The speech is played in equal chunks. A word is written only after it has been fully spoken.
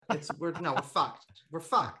We're fucked. We're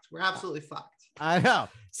fucked. We're absolutely fucked. I know.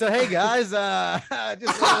 So hey guys, welcome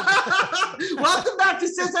back to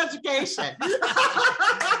Cis Education.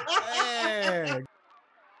 Hey.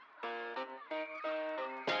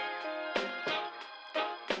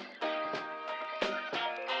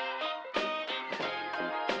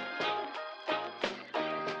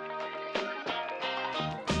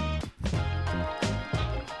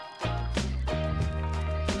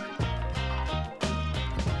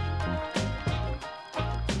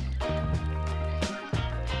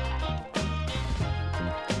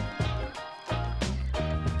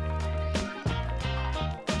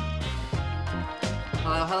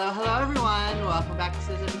 Hello, everyone. Welcome back to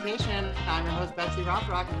Cis Education. I'm your host, Betsy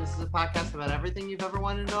Rothrock, and this is a podcast about everything you've ever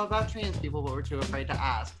wanted to know about trans people, but were too afraid to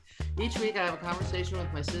ask. Each week, I have a conversation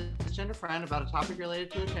with my cisgender friend about a topic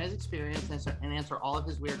related to the trans experience and answer all of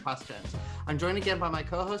his weird questions. I'm joined again by my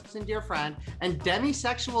co-host and dear friend and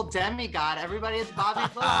demisexual demigod. Everybody, it's Bobby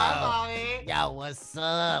Blue. Hi, Bobby. Yo, what's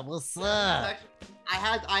up? What's up? I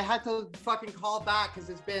had to fucking call back because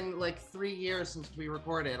it's been like 3 years since we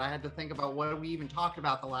recorded. I had to think about what we even talked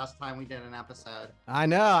about the last time we did an episode. I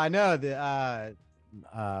know. The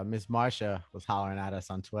Miss Marsha was hollering at us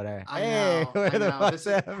on Twitter. I know.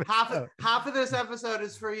 Half of this episode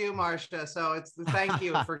is for you, Marsha. So it's the thank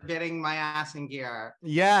you for getting my ass in gear.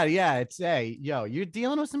 Yeah. It's hey, yo, you're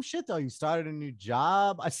dealing with some shit though. You started a new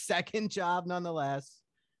job, a second job, nonetheless.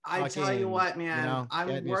 I tell you what, man, you know,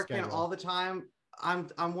 I'm working all the time.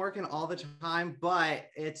 I'm working all the time, but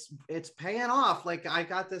it's paying off. Like I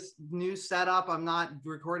got this new setup. I'm not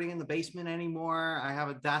recording in the basement anymore. I have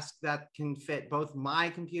a desk that can fit both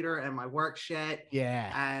my computer and my work shit.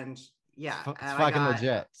 Yeah. And yeah, it's fucking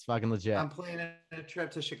legit. It's fucking legit. I'm planning a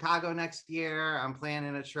trip to Chicago next year. I'm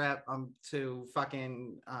planning a trip to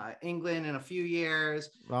fucking England in a few years.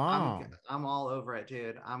 Oh. I'm all over it,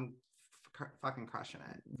 dude. I'm fucking crushing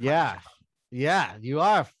it. Yeah, you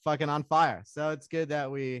are fucking on fire. So it's good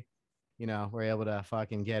that we're able to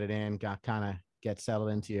fucking get it in, kind of get settled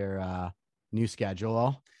into your new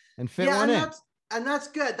schedule and fit one in. And that's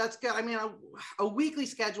good. That's good. I mean, a weekly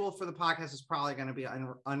schedule for the podcast is probably going to be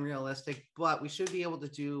unrealistic, but we should be able to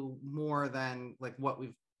do more than like what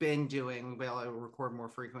we've been doing. We'll be able to record more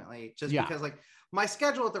frequently because like my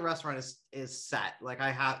schedule at the restaurant is set. Like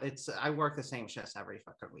I work the same shifts every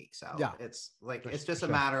fucking week. So it's like, it's just a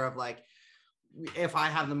matter of like, if I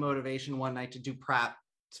have the motivation one night to do prep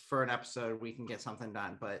for an episode, we can get something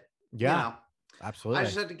done. But absolutely. I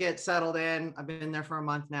just have to get settled in. I've been there for a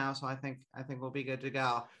month now, so I think we'll be good to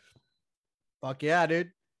go. Fuck yeah,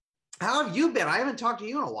 dude. How have you been? I haven't talked to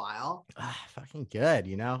you in a while. Fucking good.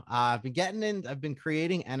 I've been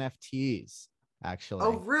creating NFTs actually.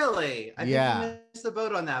 Oh, really? I think you missed the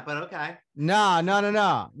boat on that, but okay. No.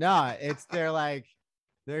 They're like,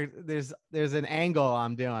 there's an angle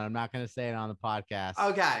I'm doing. I'm not going to say it on the podcast.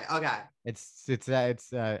 Okay. It's a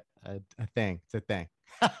thing. It's a thing.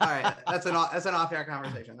 All right. That's an off-air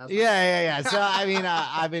conversation. That's yeah. So, I mean,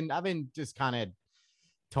 I've been just kind of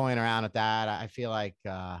toying around with that. I feel like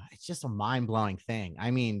it's just a mind-blowing thing.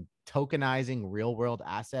 I mean, tokenizing real world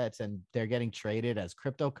assets and they're getting traded as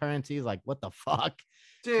cryptocurrencies. Like, what the fuck?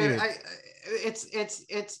 Dude.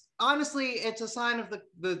 It's honestly, it's a sign of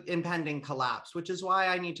the impending collapse, which is why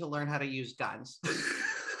I need to learn how to use guns.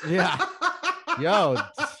 Yeah. Yo,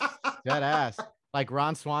 that ass. Like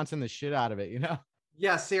Ron Swanson the shit out of it,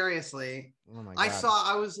 Yeah, seriously. Oh my God.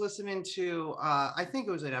 I was listening to I think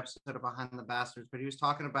it was an episode of Behind the Bastards, but he was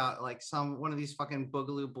talking about like one of these fucking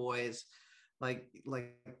Boogaloo boys, like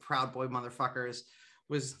Proud Boy motherfuckers,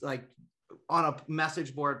 was like on a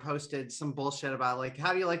message board posted some bullshit about like,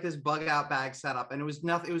 how do you like this bug out bag setup? And it was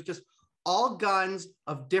nothing. It was just all guns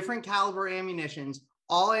of different caliber ammunitions,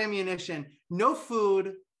 all ammunition, no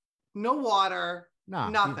food, no water,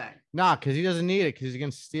 nothing. Because he doesn't need it because he's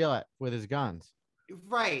gonna steal it with his guns.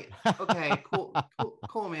 Right. Okay.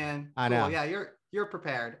 Cool, man. I know. Yeah, you're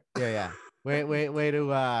prepared. Yeah. Way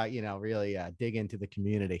to really dig into the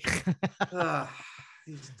community.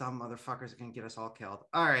 These dumb motherfuckers are gonna get us all killed.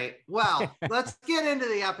 All right. Well, let's get into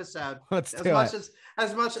the episode. As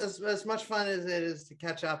much fun as it is to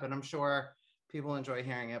catch up, and I'm sure people enjoy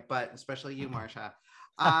hearing it, but especially you, Marsha.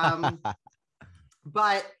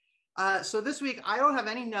 So this week I don't have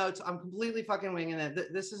any notes. I'm completely fucking winging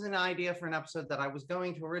it. This is an idea for an episode that I was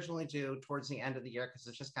going to originally do towards the end of the year because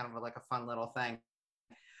it's just kind of like a fun little thing.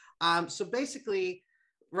 So basically,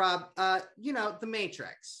 Rob, The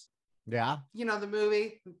Matrix. Yeah. The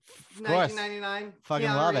movie, of 1999. Fucking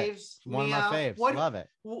Keanu love Reeves, it. One of my faves. Love it.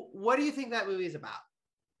 What do you think that movie is about?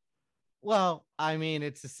 Well, I mean,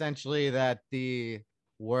 it's essentially that the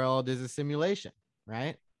world is a simulation,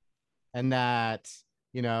 right? and that,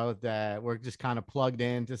 that we're just kind of plugged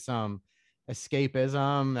into some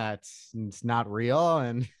escapism it's not real.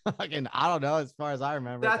 And fucking, I don't know, as far as I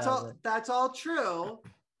remember. That's all true,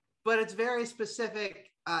 but it's very specific.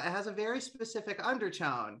 It has a very specific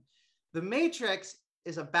undertone. The Matrix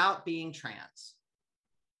is about being trans.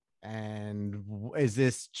 And is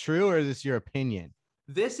this true, or is this your opinion?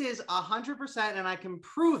 This is 100%, and I can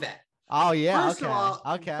prove it. Oh yeah.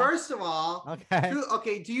 First of all,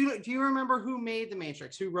 okay. Do you remember who made The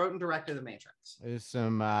Matrix? Who wrote and directed The Matrix? It was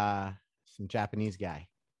some Japanese guy.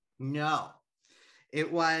 No,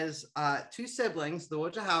 it was two siblings, the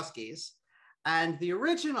Wachowskis, and the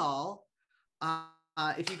original.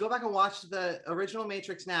 If you go back and watch the original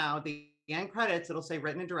Matrix now, the end credits, it'll say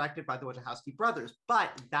written and directed by the Wachowski brothers, but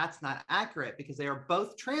that's not accurate because they are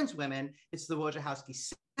both trans women. It's the Wachowski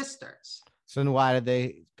sisters. So then why did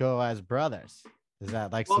they go as brothers? Is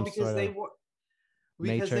that like some because sort they of were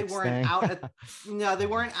because they Matrix weren't thing? out no, they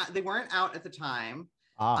weren't out at the time.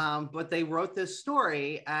 But they wrote this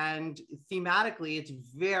story, and thematically it's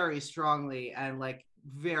very strongly and like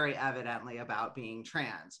very evidently about being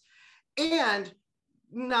trans. And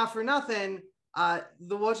not for nothing,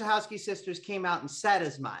 the Wachowski sisters came out and said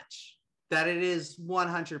as much, that it is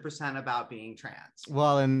 100% about being trans.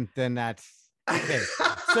 Well, and then that's okay.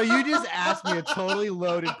 So you just asked me a totally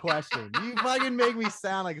loaded question. You fucking make me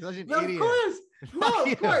sound like such an idiot. Of course. No,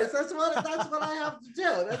 of course. That's what I have to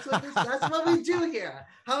do. That's what we do here.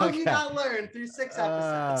 How have you not learned through 6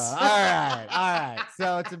 episodes? All right.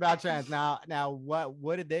 So it's about trans. Now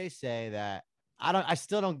what did they say that I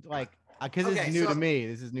still don't like, because this is new to me.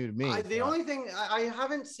 This is new to me. The only thing, I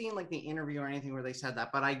haven't seen like the interview or anything where they said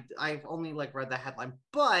that, but I've only like read the headline.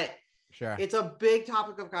 But sure, it's a big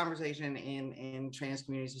topic of conversation in trans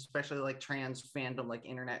communities, especially like trans fandom, like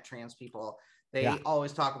internet trans people. They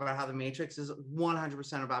always talk about how the Matrix is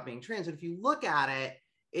 100% about being trans. And if you look at it,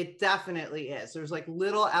 it definitely is. There's like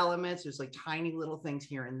little elements. There's like tiny little things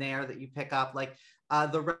here and there that you pick up, like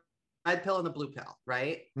the red pill and the blue pill,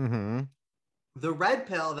 right? Mm-hmm. The red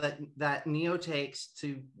pill that Neo takes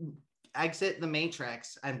to exit the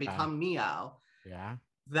Matrix and become Neo. Yeah.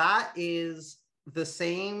 That is the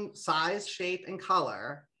same size, shape, and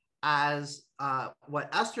color as what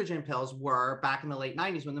estrogen pills were back in the late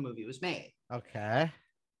 90s when the movie was made. Okay.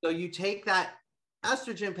 So you take that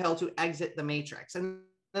estrogen pill to exit the Matrix. And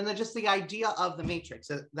then just the idea of the Matrix,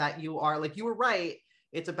 that you are, like, you were right.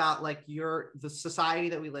 It's about like the society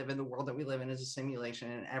that we live in, the world that we live in is a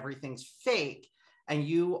simulation and everything's fake. And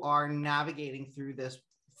you are navigating through this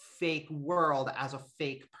fake world as a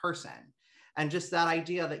fake person. And just that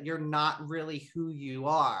idea that you're not really who you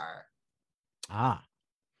are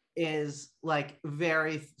is like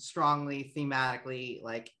very strongly thematically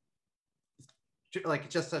like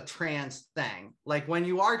just a trans thing. Like when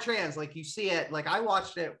you are trans, like you see it, like I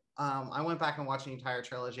watched it. I went back and watched the entire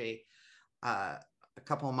trilogy a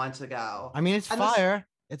couple of months ago. I mean, it's fire.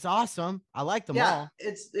 It's awesome. I like them all.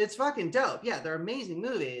 It's fucking dope. Yeah, they're amazing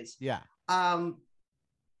movies. Yeah.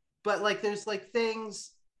 But like there's like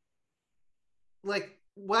things like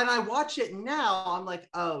when I watch it now, I'm like,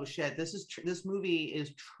 oh shit, this movie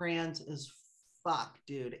is trans as fuck,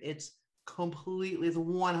 dude. It's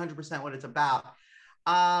 100% what it's about.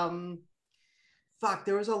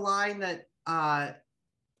 There was a line that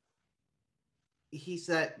he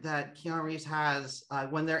said that Keanu Reeves has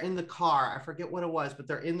when they're in the car. I forget what it was, but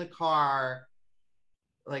they're in the car,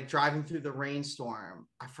 like driving through the rainstorm.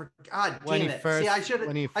 I forgot. God damn it! See, I should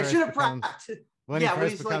have practiced. When he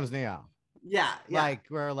first becomes Neo. Yeah. Like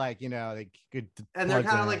we're like, they could. And they're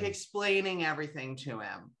kind of like explaining everything to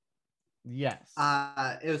him. Yes.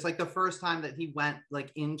 It was like the first time that he went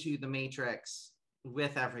like into the Matrix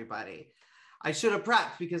with everybody. I should have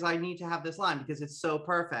prepped because I need to have this line because it's so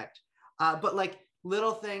perfect. But like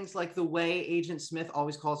little things like the way Agent Smith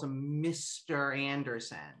always calls him Mr.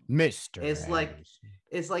 Anderson. Mr.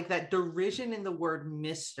 Is like that derision in the word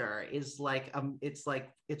Mr. is like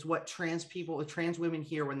it's what trans women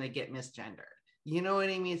hear when they get misgendered. You know what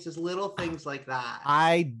I mean? It's just little things like that.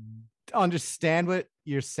 I understand what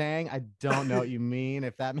you're saying. I don't know what you mean,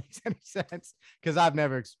 if that makes any sense, because I've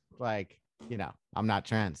never I'm not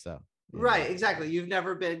trans, so right, exactly. You've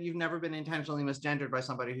never been intentionally misgendered by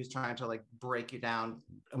somebody who's trying to like break you down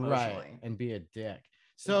emotionally, right, and be a dick.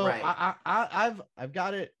 So right. I've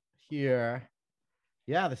got it here.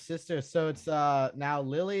 Yeah, the sisters. So it's now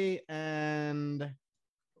Lily and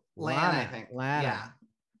Lana, I think. Lana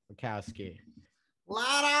Wachowski.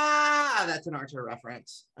 Lana! That's an Archer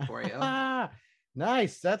reference for you.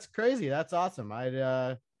 Nice. That's crazy. That's awesome.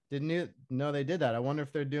 I didn't know they did that. I wonder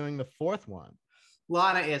if they're doing the fourth one.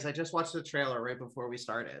 Lana is. I just watched the trailer right before we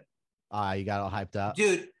started. You got all hyped up.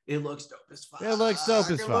 Dude, it looks dope as fuck. It looks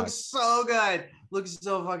dope as It fuck. looks so good. Looks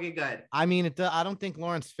so fucking good. I mean, I don't think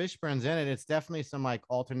Lawrence Fishburne's in it. It's definitely some like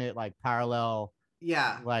alternate, like parallel,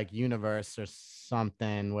 Yeah. like universe or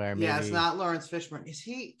something where maybe. Yeah, it's not Lawrence Fishburne. Is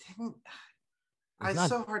he? It's not,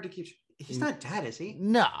 so hard to keep. He's not dead, is he?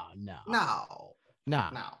 No.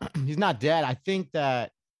 He's not dead. I think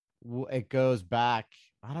that it goes back.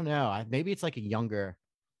 I don't know. Maybe it's like a younger,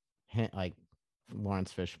 like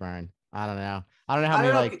Lawrence Fishburne. I don't know. I don't know how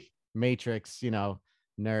many like Matrix,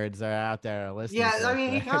 nerds are out there listening. Yeah, I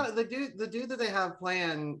mean, he kind of the dude that they have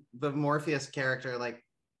playing the Morpheus character, like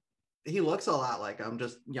he looks a lot like him,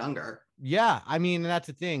 just younger. Yeah, I mean, that's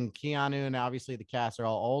the thing. Keanu and obviously the cast are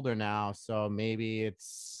all older now, so maybe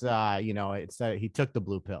it's it's that he took the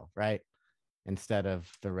blue pill, right? Instead of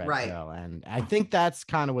the red pill. And I think that's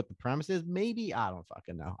kind of what the premise is. Maybe, I don't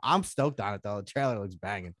fucking know. I'm stoked on it though. The trailer looks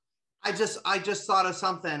banging. I just thought of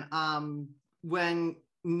something. When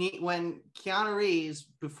Keanu Reeves,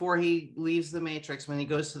 before he leaves the Matrix, when he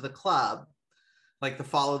goes to the club, like the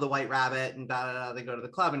Follow the White Rabbit and they go to the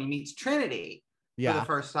club and he meets Trinity for the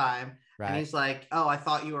first time. Right. And he's like, "Oh, I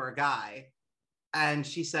thought you were a guy." And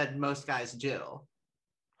she said, "Most guys do."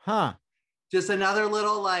 Huh. Just another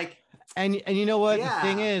little like. And you know what? Yeah. The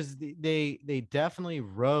thing is, they definitely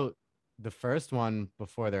wrote the first one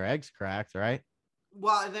before their eggs cracked, right?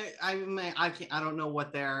 Well, I don't know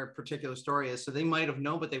what their particular story is, so they might have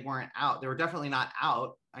known, but they weren't out. They were definitely not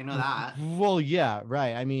out. I know that. Well, yeah,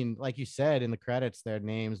 right. I mean, like you said in the credits, their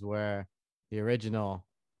names were the original,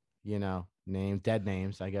 names, dead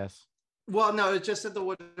names, I guess. Well, no, it just said the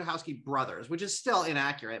Wachowski brothers, which is still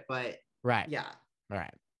inaccurate, but right. Yeah.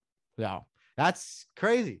 Right. So that's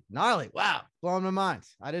crazy. Gnarly. Wow. Blowing my mind.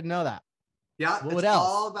 I didn't know that. Yeah. What else?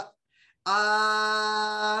 All about,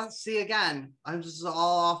 see, again, I'm just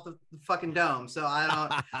all off the fucking dome. So I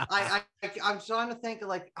don't, I'm trying to think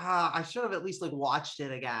like, I should have at least like watched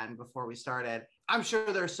it again before we started. I'm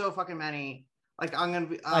sure there's so fucking many, like I'm going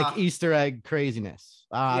to be like Easter egg craziness.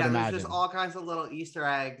 Yeah. There's just all kinds of little Easter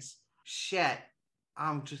eggs. Shit.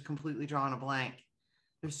 I'm just completely drawing a blank.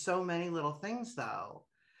 There's so many little things though.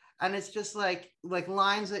 And it's just like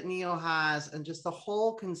lines that Neo has and just the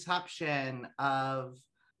whole conception of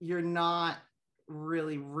you're not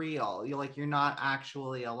really real. You're not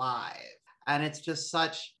actually alive. And it's just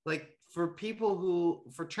such like for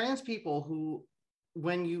trans people who,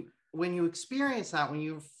 when you experience that, when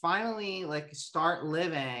you finally like start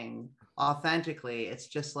living authentically, it's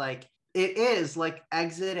just like, it is like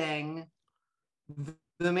exiting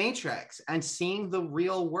the Matrix and seeing the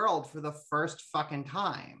real world for the first fucking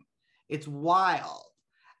time. It's wild.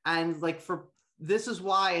 And like this is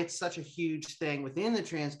why it's such a huge thing within the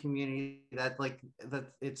trans community that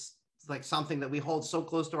it's like something that we hold so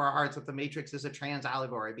close to our hearts, that the Matrix is a trans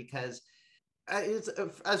allegory, because it's,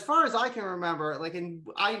 as far as I can remember,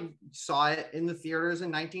 I saw it in the theaters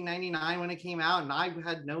in 1999 when it came out, and I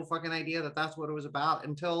had no fucking idea that that's what it was about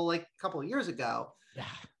until like a couple of years ago. Yeah.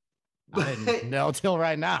 I didn't know till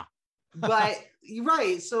right now. But you're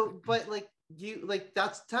right. So, but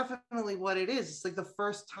that's definitely what it is. It's like the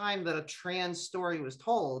first time that a trans story was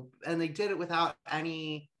told, and they did it without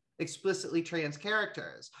any explicitly trans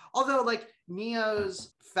characters. Although like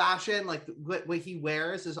Neo's fashion, like what he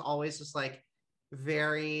wears is always just like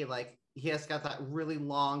very like, he has got that really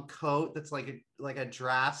long coat that's like a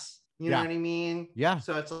dress. You know what I mean? Yeah.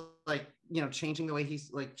 So it's like, changing the way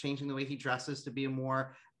he dresses to be a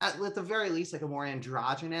more, at the very least, like a more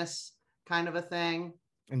androgynous kind of a thing.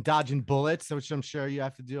 And dodging bullets, which I'm sure you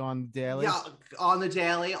have to do on the daily. Yeah, on the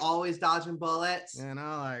daily, always dodging bullets.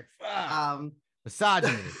 Like,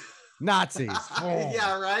 misogyny, Nazis. Oh.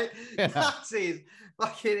 Yeah, right? Yeah. Nazis.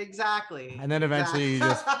 Fucking exactly. And then eventually you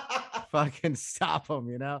just fucking stop them,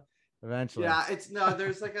 eventually. Yeah,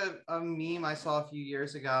 there's like a meme I saw a few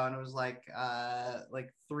years ago, and it was like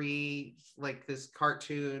three, like this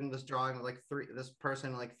cartoon, this drawing of this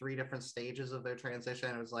person, like three different stages of their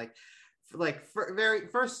transition. It was like very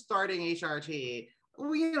first starting HRT.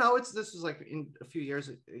 Well, this was like in a few years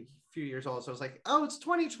old. So it's like, oh, it's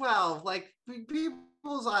 2012. Like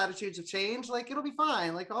people's attitudes have changed. Like it'll be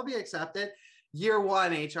fine. Like I'll be accepted. Year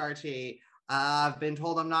one HRT. I've been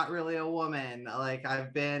told I'm not really a woman. Like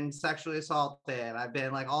I've been sexually assaulted. I've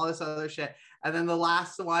been like all this other shit. And then the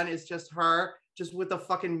last one is just her, just with the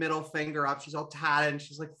fucking middle finger up. She's all tatted and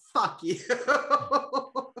she's like, fuck you.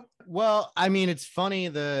 Well, I mean, it's funny,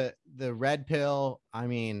 the red pill, I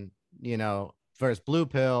mean, first blue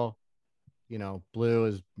pill, blue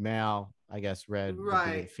is male, I guess red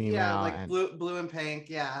right, female. Yeah, like and blue and pink,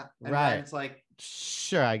 yeah. And right. It's like,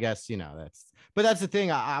 sure, I guess, that's the thing.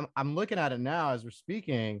 I'm looking at it now as we're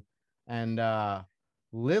speaking, And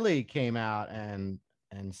Lily came out and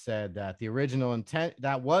said that the original intent,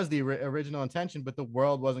 that was the original intention, but the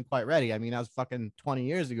world wasn't quite ready. I mean, that was fucking 20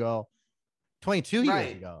 years ago, 22 years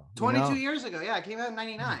Right. ago, 22 years ago. Yeah, it came out in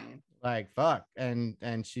 99. like fuck. And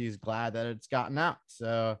she's glad that it's gotten out.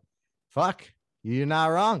 So fuck, you're not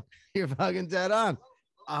wrong. You're fucking dead on.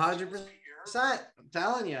 100%. I'm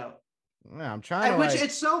telling you. Yeah, I'm trying to Which like,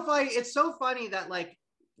 it's so funny. It's so funny that like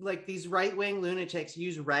these right-wing lunatics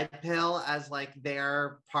use red pill as like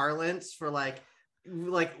their parlance for like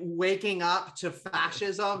waking up to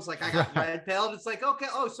fascism. It's like, I got red pilled. It's like, okay,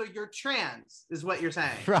 oh, so you're trans is what you're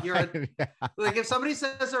saying. right, You're like, if somebody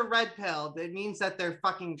says they're red pilled, it means that they're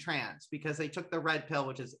fucking trans because they took the red pill,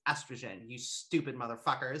 which is estrogen. You stupid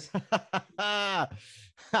motherfuckers.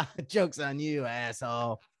 Joke's on you,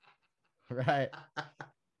 asshole. Right.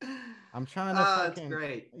 I'm trying to fucking, it's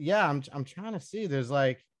great. yeah, I'm trying to see. There's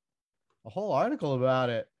like a whole article about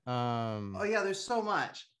it. Oh yeah, there's so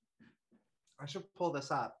much. I should pull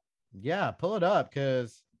this up. Yeah, pull it up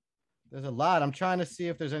because there's a lot. I'm trying to see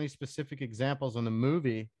if there's any specific examples in the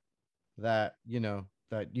movie that, you know,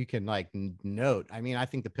 that you can like note. I mean, I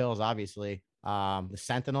think the pills, obviously. The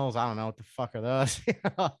Sentinels, I don't know what the fuck are those.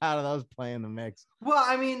 How do those play in the mix? Well,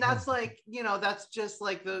 I mean, that's like, you know, that's just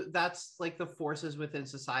like that's like the forces within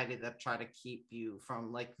society that try to keep you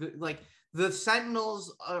from like the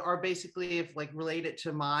Sentinels are basically, if like related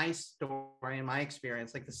to my story and my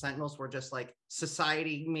experience, like the Sentinels were just like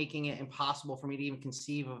society making it impossible for me to even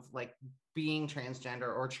conceive of like being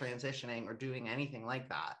transgender or transitioning or doing anything like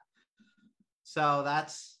that. So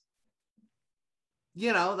that's,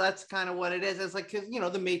 you know, that's kind of what it is. It's like, 'cause, you know,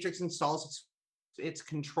 the Matrix installs its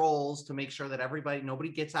controls to make sure that nobody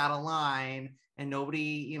gets out of line and nobody,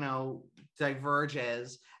 you know,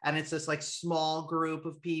 diverges. And it's this like small group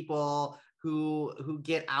of people who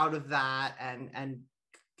get out of that and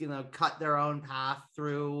you know, cut their own path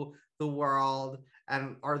through the world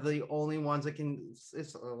and are the only ones that can,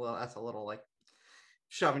 well, that's a little like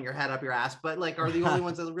shoving your head up your ass, but like are the only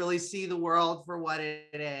ones that really see the world for what it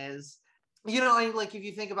is. You know, I like, if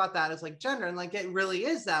you think about that as like gender, and like it really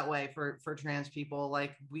is that way for trans people.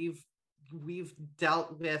 Like we've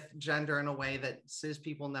dealt with gender in a way that cis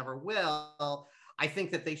people never will. I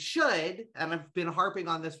think that they should, and I've been harping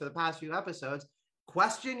on this for the past few episodes,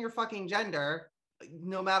 question your fucking gender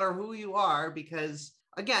no matter who you are, because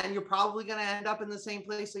again, you're probably going to end up in the same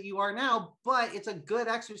place that you are now, but it's a good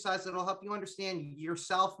exercise that'll help you understand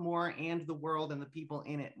yourself more and the world and the people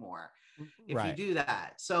in it more if you do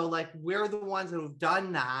that. So like, we're the ones that have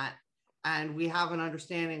done that, and we have an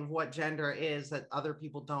understanding of what gender is that other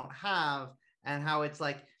people don't have, and how it's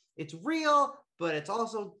like, it's real, but it's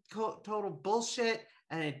also total bullshit,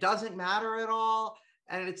 and it doesn't matter at all.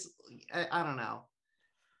 And it's, I don't know.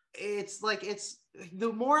 It's like, it's,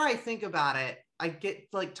 the more I think about it, I get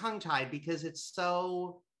like tongue tied because it's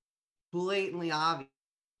so blatantly obvious.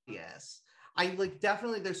 I like,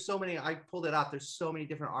 definitely, there's so many, I pulled it up. There's so many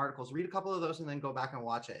different articles. Read a couple of those and then go back and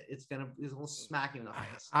watch it. It's will smack you in the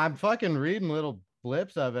face. I'm fucking reading little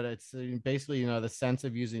blips of it. It's basically, you know, the sense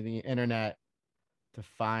of using the internet to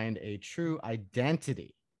find a true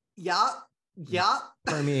identity. Yeah.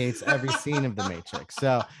 Permeates every scene of the Matrix.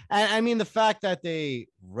 So, and I mean, the fact that they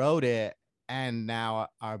wrote it and now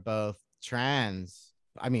are both trans,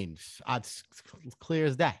 I mean, it's clear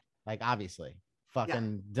as day. Like, obviously,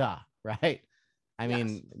 fucking duh, right? I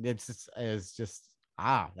mean, it's just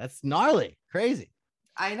that's gnarly, crazy.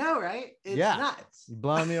 I know, right? It's nuts. You're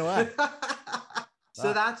blowing me away.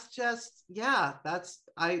 So that's just, that's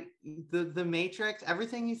the Matrix.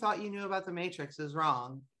 Everything you thought you knew about the Matrix is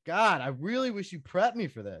wrong. God, I really wish you prepped me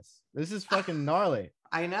for this. This is fucking gnarly.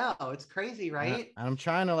 I know, it's crazy, right? And I'm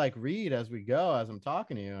trying to like read as we go, as I'm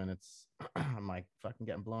talking to you, and it's I'm like fucking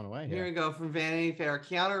getting blown away here. Here we go from Vanity Fair.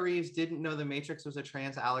 Keanu Reeves didn't know the Matrix was a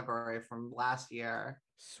trans allegory from last year.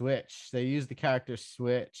 Switch. They used the character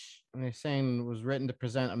Switch, and they're saying it was written to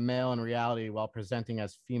present a male in reality while presenting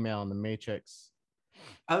as female in the Matrix.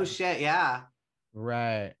 Oh shit, yeah.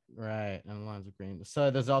 Right. And lines of green.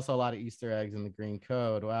 So there's also a lot of Easter eggs in the green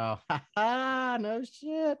code. Wow. No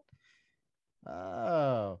shit.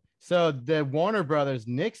 Oh, so the Warner Brothers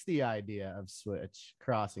nixed the idea of Switch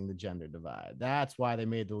crossing the gender divide. That's why they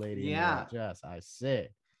made the lady in the dress. I see.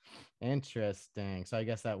 Interesting. So I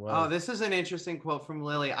guess that was. Oh, this is an interesting quote from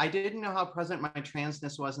Lily. I didn't know how present my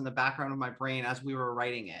transness was in the background of my brain as we were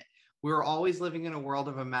writing it. We were always living in a world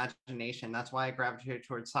of imagination. That's why I gravitated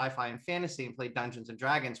towards sci-fi and fantasy and played Dungeons and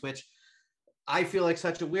Dragons, which I feel like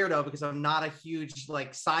such a weirdo because I'm not a huge like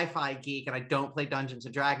sci-fi geek and I don't play Dungeons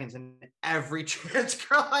and Dragons, and every trans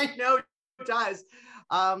girl I know does.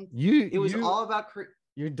 It was all about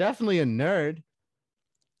You're definitely a nerd.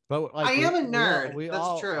 But like I am a nerd.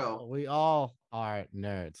 That's true. we all are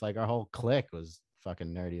nerds. Like our whole clique was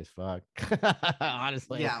fucking nerdy as fuck.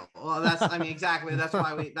 Honestly. Yeah, well, that's I mean exactly. That's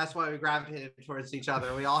why we gravitated towards each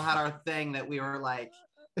other. We all had our thing that we were like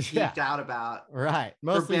Yeah. geeked out about. Right.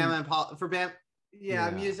 Mostly For Bam and Paul for Bam, yeah,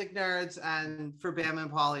 Yeah. music nerds, and for Bam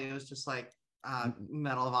and Polly, it was just like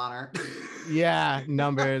Medal of Honor. yeah,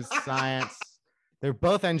 numbers, science. They're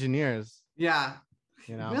both engineers, Yeah.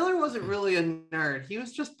 you know. Miller wasn't really a nerd. He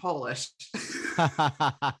was just Polish.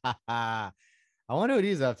 I wonder what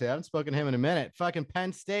he's up to. I haven't spoken to him in a minute. Fucking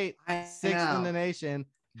Penn State, I sixth in know. the nation.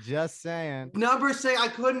 Just saying. Number 6, I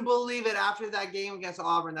couldn't believe it after that game against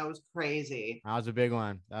Auburn. That was crazy. That was a big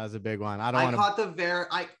one. I don't I want caught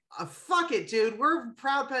the fuck it, dude. We're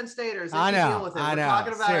proud Penn Staters. They I can know. deal with it. I We're know.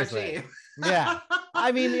 talking about Seriously. our team. Yeah.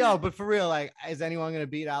 I mean, yo, but for real, like, is anyone gonna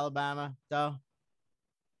beat Alabama though?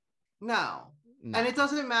 No. No. And it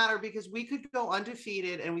doesn't matter because we could go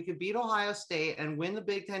undefeated and we could beat Ohio State and win the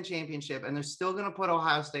Big Ten championship, and they're still going to put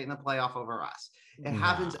Ohio State in the playoff over us. It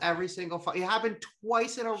happens every single it happened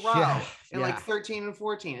twice in a row in like 13 and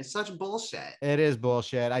 14. It's such bullshit. It is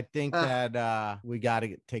bullshit. I think that we got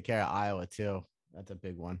to take care of Iowa too. That's a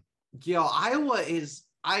big one. Yo, Iowa is,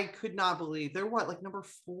 I could not believe they're like number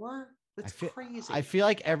 4. That's crazy. I feel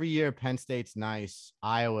like every year Penn State's nice.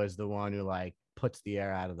 Iowa is the one who like puts the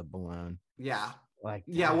air out of the balloon. Yeah. Like,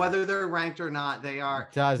 yeah, whether they're ranked or not, they are.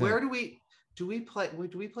 Where do we play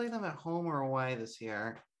them at home or away this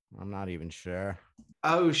year? I'm not even sure.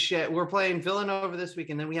 Oh shit, we're playing Villanova this week,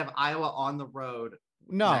 and then we have Iowa on the road.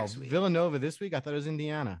 No, Villanova this week. I thought it was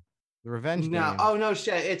Indiana. The revenge game. Oh no,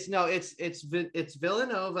 shit. It's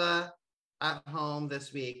Villanova at home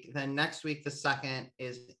this week. Then next week, the second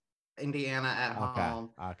is Indiana at home.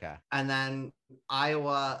 Okay. And then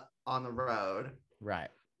Iowa on the road. Right.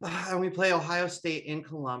 And we play Ohio State in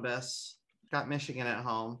Columbus. Got Michigan at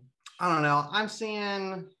home. I don't know. I'm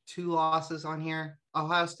seeing 2 losses on here.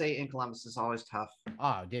 Ohio State and Columbus is always tough.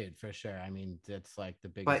 Oh, dude, for sure. I mean, it's like the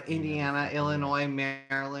biggest. But Indiana, Illinois,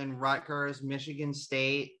 Maryland, Rutgers, Michigan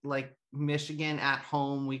State, like Michigan at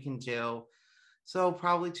home, we can do. So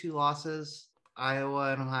probably 2 losses.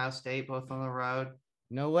 Iowa and Ohio State, both on the road.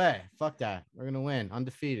 No way. Fuck that. We're going to win.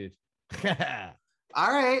 Undefeated. All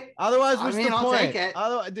right. Otherwise, what's the point? I'll take it.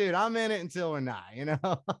 Otherwise, dude, I'm in it until we're not,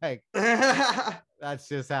 like that's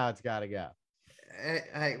just how it's got to go.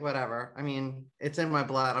 Hey, whatever. I mean, it's in my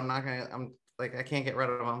blood. I'm I can't get rid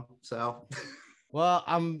of them. So, well,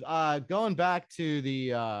 I'm going back to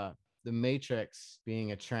the Matrix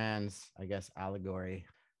being a trans, I guess, allegory.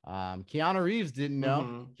 Keanu Reeves didn't know.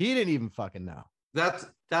 Mm-hmm. He didn't even fucking know. That's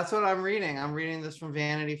what I'm reading. I'm reading this from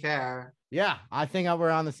Vanity Fair. Yeah, I think we're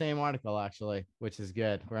on the same article actually, which is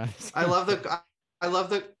good. We're on the same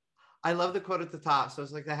I love the quote at the top. So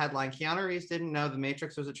it's like the headline: Keanu Reeves didn't know the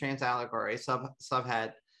Matrix was a trans allegory.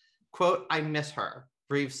 Subhead, quote, "I miss her,"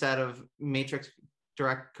 Reeves said of Matrix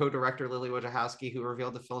co-director Lily Wachowski, who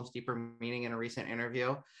revealed the film's deeper meaning in a recent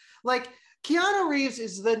interview. Like, Keanu Reeves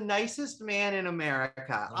is the nicest man in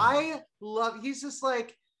America. Wow. He's just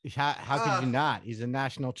like, how could you not? He's a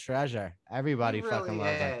national treasure. Everybody really fucking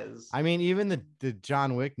loves him. I mean, even the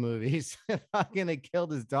John Wick movies, fucking they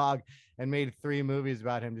killed his dog and made 3 movies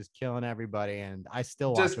about him just killing everybody, and I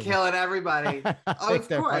still watch killing everybody. Of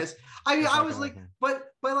course. I mean, I was like,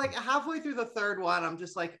 but like halfway through the 3rd one, I'm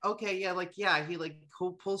just like, okay, yeah, he like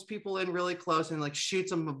pulls people in really close and like shoots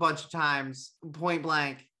them a bunch of times, point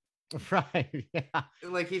blank. Right. Yeah.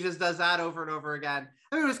 Like he just does that over and over again.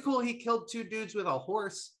 I mean, it was cool. He killed 2 dudes with a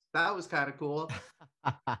horse. That was kind of cool.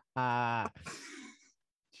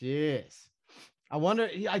 Jeez.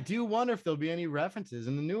 I do wonder if there'll be any references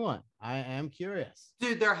in the new one. I am curious.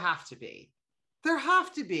 Dude, there have to be.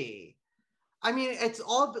 I mean, it's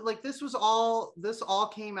all like this all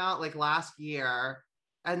came out like last year.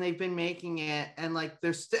 And they've been making it, and like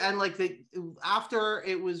after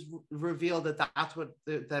it was revealed that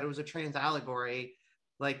that it was a trans allegory,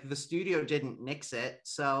 like the studio didn't nix it,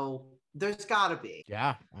 so there's got to be.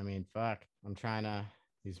 Yeah, I mean, fuck. I'm trying to.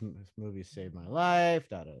 This movie saved my life.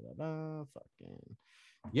 Fucking.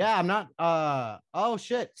 Yeah, I'm not. Oh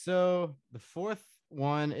shit. So the 4th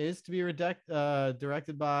one is to be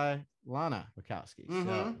directed by Lana Wachowski.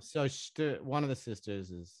 Mm-hmm. So one of the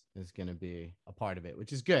sisters is going to be a part of it,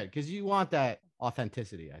 which is good because you want that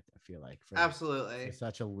authenticity. I feel like absolutely for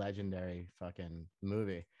such a legendary fucking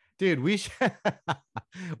movie, dude.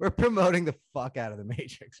 We're promoting the fuck out of the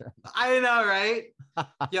Matrix. Right? I know, right?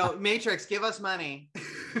 Yo, Matrix, give us money.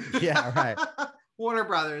 Yeah, right. Warner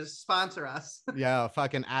Brothers, sponsor us. Yeah,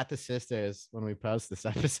 fucking at the sisters when we post this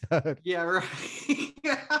episode. Yeah, right.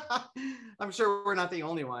 I'm sure we're not the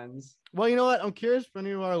only ones. Well, you know what? I'm curious if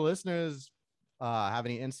any of our listeners have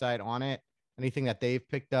any insight on it, anything that they've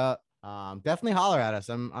picked up. Definitely holler at us.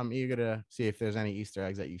 I'm eager to see if there's any Easter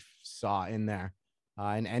eggs that you saw in there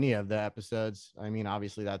in any of the episodes. I mean,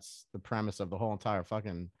 obviously that's the premise of the whole entire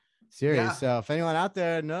fucking series. Yeah. So if anyone out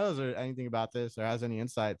there knows or anything about this or has any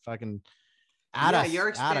insight, fucking Add us.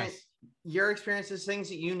 Your experiences, things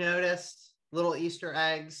that you noticed, little Easter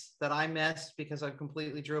eggs that I missed because I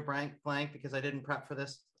completely drew a blank because I didn't prep for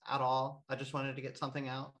this at all. I just wanted to get something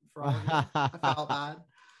out for all of you. I felt bad.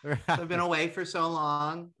 Right. I've been away for so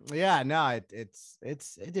long. Yeah, no, it's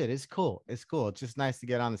cool. It's cool. It's just nice to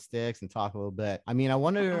get on the sticks and talk a little bit. I mean, I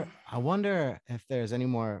wonder if there's any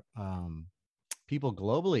more people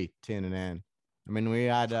globally tuning in. I mean, we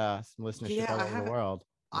had some listenership all over the world.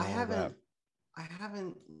 I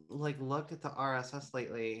haven't like looked at the RSS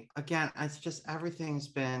lately. Again, it's just I've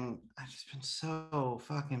just been so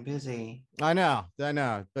fucking busy. I know,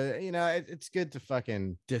 but you know, it's good to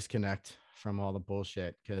fucking disconnect from all the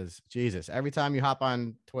bullshit because Jesus, every time you hop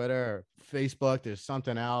on Twitter or Facebook, there's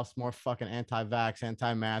something else, more fucking anti-vax,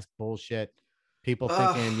 anti-mask bullshit. People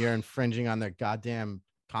thinking you're infringing on their goddamn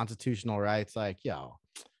constitutional rights. Like, yo,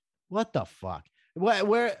 what the fuck? What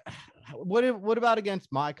about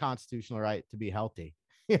against my constitutional right to be healthy?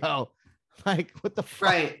 You know, like what the fuck?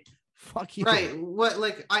 Right. Fuck you. Right. What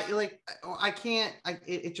I can't.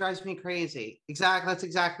 It drives me crazy. Exactly. That's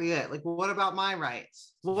exactly it. Like, what about my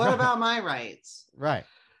rights? What about my rights? Right.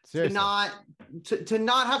 Seriously. To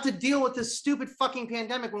not have to deal with this stupid fucking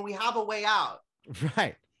pandemic when we have a way out.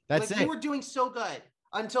 Right. That's like, it. We were doing so good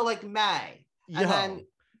until like May. And then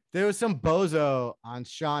there was some bozo on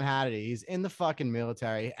Sean Hannity. He's in the fucking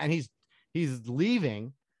military and he's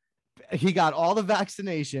leaving. He got all the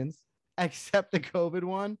vaccinations except the COVID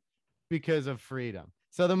one because of freedom.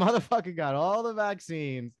 So the motherfucker got all the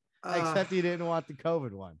vaccines except he didn't want the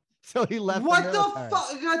COVID one. So he left. What the fuck?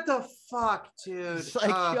 What the fuck, dude? It's like,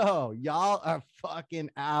 yo, y'all are fucking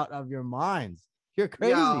out of your minds. You're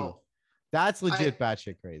crazy. That's legit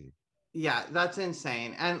batshit crazy. Yeah, that's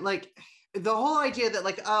insane. And like the whole idea that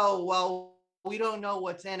like, oh, well, we don't know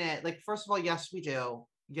what's in it. Like, first of all, yes, we do.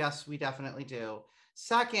 Yes, we definitely do.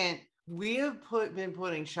 Second, we have been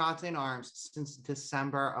putting shots in arms since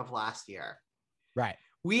December of last year. Right.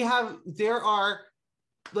 There are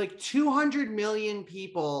like 200 million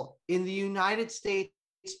people in the United States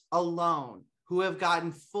alone who have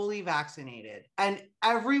gotten fully vaccinated, and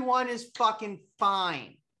everyone is fucking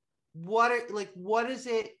fine. What is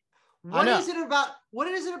it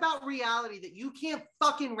about reality that you can't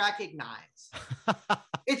fucking recognize?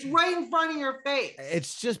 It's right in front of your face.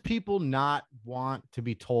 It's just people not want to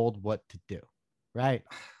be told what to do, right?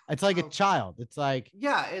 It's like a child. It's like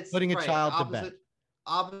it's putting a child to bed.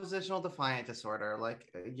 Oppositional defiant disorder. Like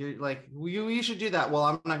you're like you should do that. Well,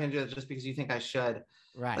 I'm not gonna do it just because you think I should.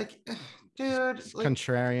 Right. Like, dude, it's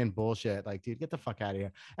contrarian bullshit. Like, dude, get the fuck out of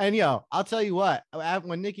here. And yo, I'll tell you what,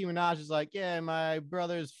 when Nicki Minaj is like, yeah, my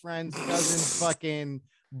brother's friend's cousin's fucking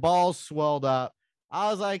balls swelled up, I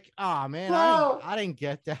was like, oh man, I didn't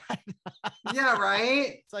get that. Yeah,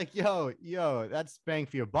 right. It's like, yo, that's bang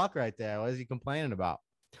for your buck right there. What is he complaining about?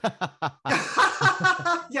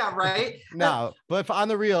 Yeah, right. No, but on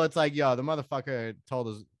the real, it's like, yo, the motherfucker told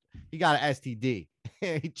us he got an STD.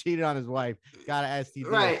 He cheated on his wife, got an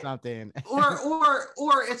STD or something.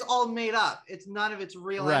 or it's all made up. It's none of it's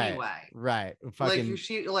real anyway. Right. Fucking,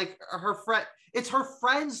 her friend. It's her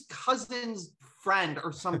friend's cousin's friend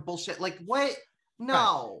or some bullshit. Like what?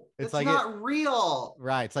 No, it's like not real.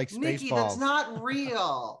 Right. It's like Nicki, that's not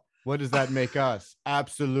real. What does that make us?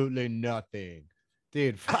 Absolutely nothing.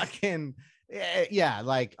 Dude, fucking yeah,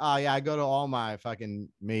 like I go to all my fucking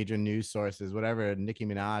major news sources, whatever Nicki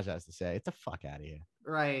Minaj has to say. It's the fuck out of here.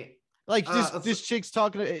 Right. Like this chick's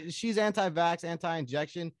talking, she's anti-vax,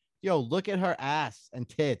 anti-injection. Yo, look at her ass and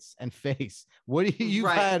tits and face. What do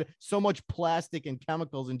you've had so much plastic and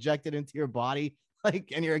chemicals injected into your body,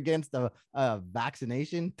 like, and you're against a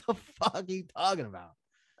vaccination? The fuck are you talking about?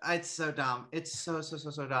 It's so dumb. It's so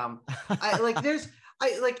dumb.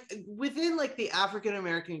 Within like the African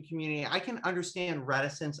American community, I can understand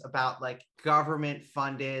reticence about like government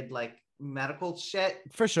funded like medical shit.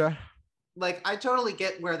 For sure. Like I totally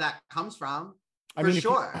get where that comes from.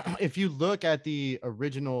 If you look at the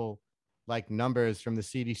original like numbers from the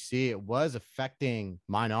CDC, it was affecting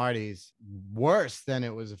minorities worse than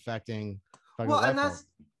it was affecting. And that's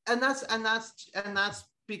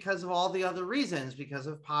because of all the other reasons, because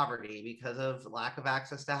of poverty, because of lack of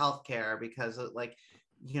access to healthcare, because of like,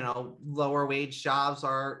 lower wage jobs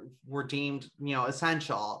were deemed,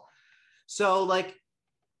 essential. So like,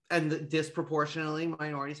 and disproportionately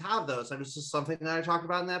minorities have those. And this is something that I talked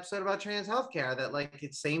about in the episode about trans healthcare, that like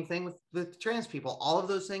it's same thing with trans people. All of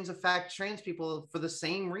those things affect trans people for the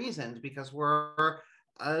same reasons, because we're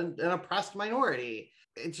an oppressed minority.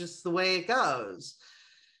 It's just the way it goes.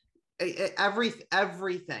 Every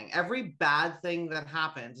bad thing that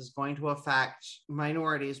happens is going to affect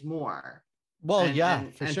minorities more. Well, yeah,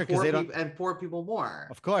 for sure, because they don't, and poor people more.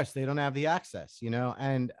 of course, they don't have the access,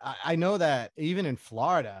 and I know that even in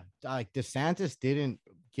Florida, like DeSantis didn't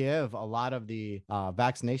give a lot of the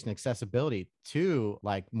vaccination accessibility to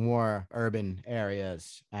like more urban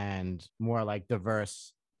areas and more like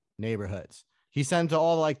diverse neighborhoods. He sent to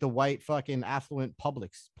all like the white fucking affluent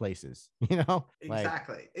public places,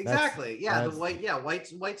 Exactly. Yeah,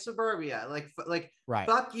 the white suburbia, like right.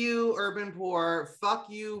 Fuck you, urban poor. Fuck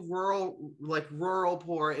you, rural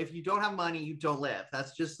poor. If you don't have money, you don't live.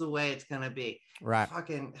 That's just the way it's gonna be. Right.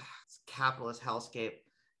 Fucking capitalist hellscape.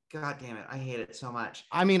 God damn it, I hate it so much.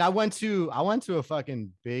 I mean, I went to a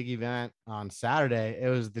fucking big event on Saturday. It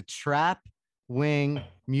was the Trap Wing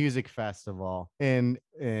Music Festival in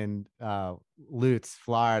Lutz,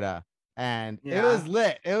 Florida, and it was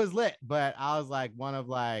lit. But I was like one of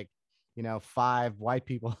 5 white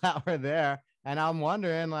people that were there, and I'm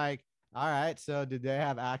wondering like, all right, so did they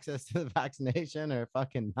have access to the vaccination or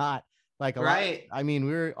fucking not? Like right. I mean,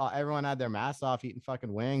 everyone had their masks off, eating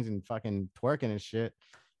fucking wings and fucking twerking and shit.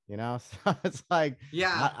 So it's like,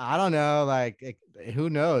 yeah, I don't know, like who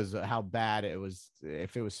knows how bad it was,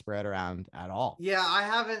 if it was spread around at all. Yeah, I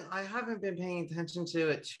haven't been paying attention to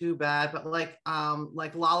it too bad, but like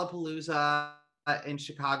Lollapalooza in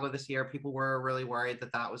Chicago this year, people were really worried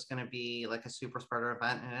that was going to be like a super spreader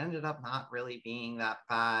event, and it ended up not really being that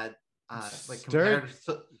bad.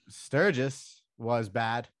 Sturgis was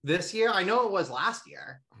bad this year. I know it was last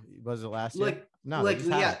year. Was it last year? No,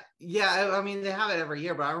 yeah. I mean, they have it every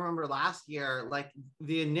year, but I remember last year, like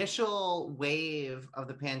the initial wave of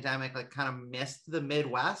the pandemic, like kind of missed the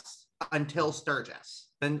Midwest until Sturgis.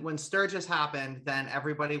 Then when Sturgis happened, then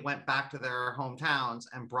everybody went back to their hometowns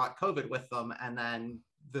and brought COVID with them, and then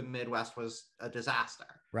the Midwest was a disaster.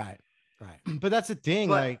 Right. But that's the thing.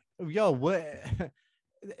 What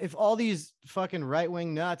if all these fucking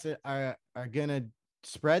right-wing nuts are gonna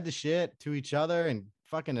spread the shit to each other and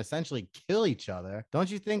fucking essentially kill each other,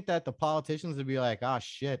 don't you think that the politicians would be like, oh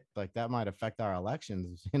shit, like that might affect our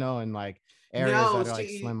elections, in like areas that are like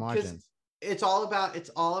slim margins? It's all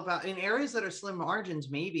about in areas that are slim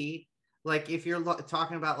margins, maybe, like if you're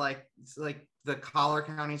talking about like the collar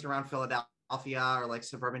counties around Philadelphia or like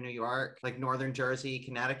suburban New York, like northern Jersey,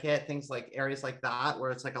 Connecticut, things like areas like that,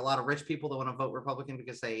 where it's like a lot of rich people that want to vote Republican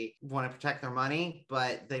because they want to protect their money,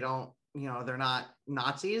 but they don't, they're not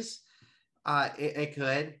Nazis. It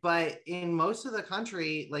could, but in most of the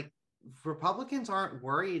country, like Republicans aren't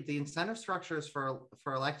worried. The incentive structures for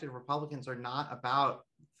elected Republicans are not about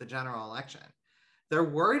the general election. They're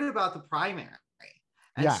worried about the primary.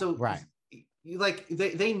 And like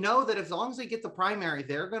they know that as long as they get the primary,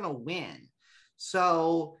 they're going to win.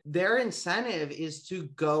 So their incentive is to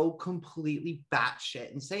go completely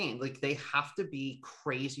batshit insane. Like they have to be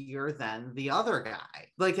crazier than the other guy.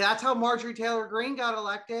 Like that's how Marjorie Taylor Greene got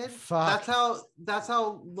elected. Fuck. That's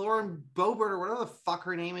how Lauren Boebert, or whatever the fuck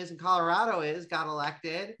her name is in Colorado, got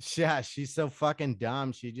elected. Yeah, she's so fucking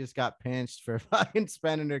dumb. She just got pinched for fucking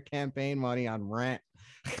spending her campaign money on rent.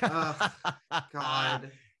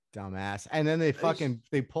 God. Dumbass. And then they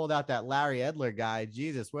pulled out that Larry Edler guy.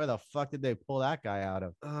 Jesus, where the fuck did they pull that guy out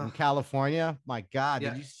of? In California? My God,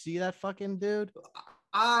 Did you see that fucking dude?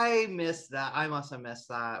 I missed that. I must have missed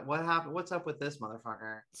that. What happened? What's up with this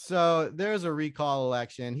motherfucker? So there's a recall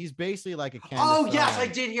election. He's basically like a Candace Owens. Yes, I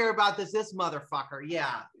did hear about this motherfucker.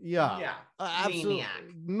 Yeah. Absolute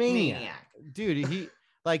maniac. Dude,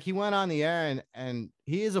 he went on the air and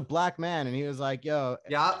he is a black man, and he was like, yo,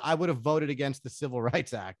 I would have voted against the Civil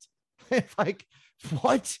Rights Act. Like,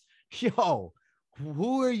 what? Yo,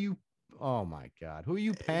 who are you? Oh my God, who are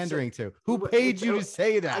you pandering to? Who paid you to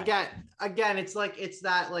say that? Again, it's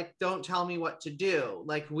that like, don't tell me what to do.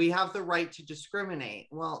 Like, we have the right to discriminate.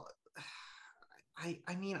 Well,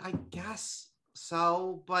 I mean, I guess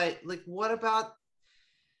so, but like, what about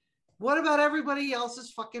everybody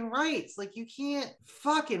else's fucking rights? Like, you can't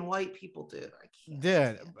fucking white people, dude. I can't.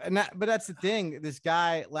 Dude, but that's the thing. This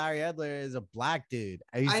guy, Larry Edler, is a black dude.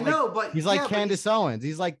 But he's like Candace Owens.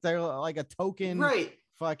 He's like, they're like a token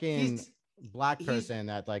fucking black person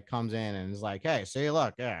that like comes in and is like, hey, see,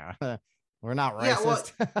 look, we're not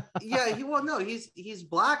racist. He's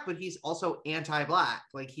black, but he's also anti-black.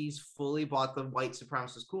 Like, he's fully bought the white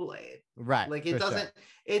supremacist Kool-Aid. Right. Like, it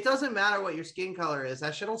doesn't matter what your skin color is.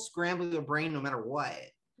 That shit'll scramble your brain no matter what.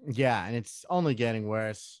 Yeah, and it's only getting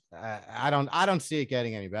worse. I don't see it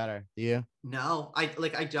getting any better. Do you? No, I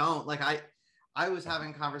don't like I was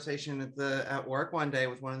having a conversation at work one day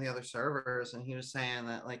with one of the other servers, and he was saying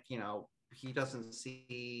that like he doesn't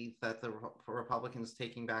see that the Republicans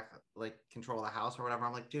taking back like control of the House or whatever.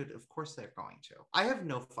 I'm like, dude, of course they're going to. I have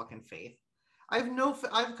no fucking faith. I've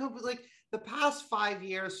come like the past 5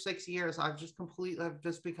 years, 6 years, I've just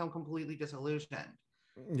become completely disillusioned.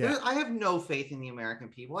 Yeah. I have no faith in the American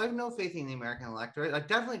people. I have no faith in the American electorate. I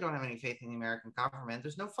definitely don't have any faith in the American government.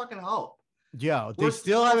 There's no fucking hope. Yo, We're They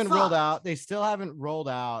still haven't rolled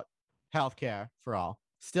out healthcare for all.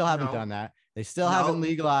 Still haven't no, done that. They still haven't no,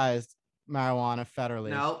 legalized marijuana federally.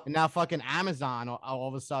 no. And now fucking Amazon all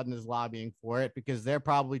of a sudden is lobbying for it because they're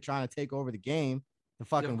probably trying to take over the game, the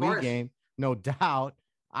fucking Of weed course. game, no doubt.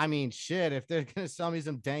 I mean, shit, if they're gonna sell me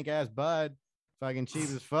some dank ass bud, fucking cheap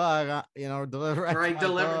as fuck, deliver right Right, to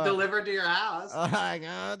my door. delivered to your house. Like,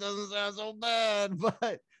 it doesn't sound so bad,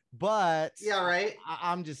 but Yeah, right.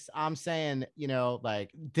 I'm saying,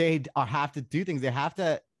 like they have to do things. They have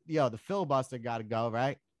to, the filibuster got to go,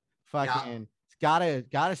 right? Yeah, Fucking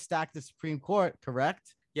gotta stack the Supreme Court,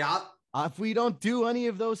 correct? yeah, If we don't do any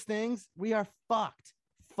of those things, we are fucked.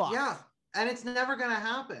 Fucked. yeah. And it's never gonna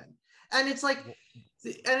happen. And it's like,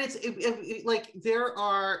 and like there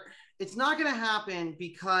are. It's not gonna happen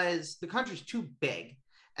because the country's too big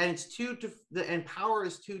and it's and power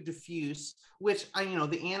is too diffuse, which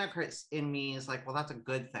the anarchist in me is like, well, that's a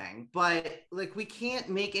good thing, but like we can't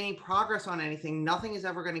make any progress on anything. Nothing is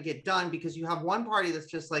ever going to get done because you have one party that's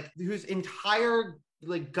just like whose entire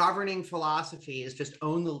like governing philosophy is just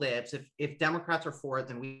own the libs. If Democrats are for it,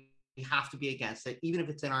 then we have to be against it, even if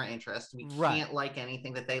it's in our interest. We can't like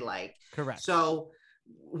anything that they like. Correct. So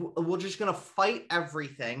we're just going to fight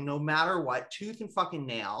everything no matter what, tooth and fucking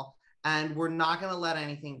nail, and we're not going to let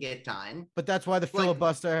anything get done. But that's why the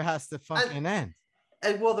filibuster has to fucking end.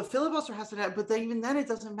 Well, the filibuster has to end, but even then it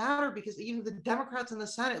doesn't matter because even the Democrats in the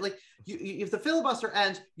Senate, like if the filibuster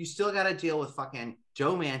ends, you still got to deal with fucking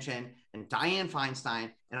Joe Manchin and Dianne Feinstein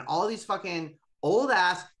and all these fucking old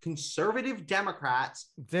ass conservative Democrats.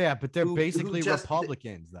 Yeah, but they're basically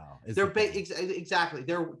Republicans, though. Exactly.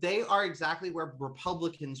 They are exactly where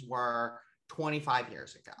Republicans were 25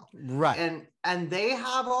 years ago. Right. And they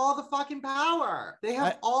have all the fucking power. They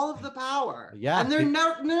have all of the power. Yeah. And they're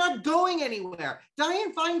not going anywhere.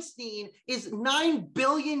 Dianne Feinstein is 9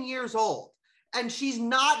 billion years old and she's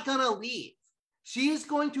not going to leave. She is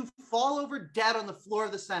going to fall over dead on the floor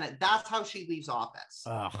of the Senate. That's how she leaves office.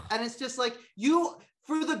 Ugh. And it's just like,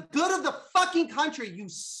 for the good of the fucking country,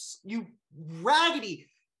 you raggedy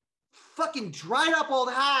fucking dried up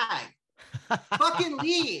old hag, fucking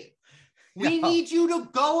leave. We need you to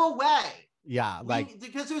go away. Yeah,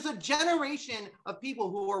 because there's a generation of people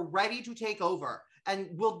who are ready to take over and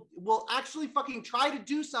will actually fucking try to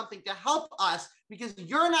do something to help us because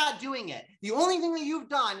you're not doing it. The only thing that you've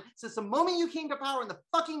done since the moment you came to power in the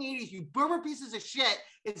fucking 80s, you boomer pieces of shit,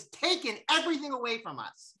 is taken everything away from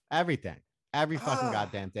us. Everything. Every fucking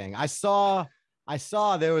goddamn thing. I saw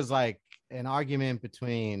there was like an argument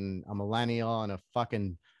between a millennial and a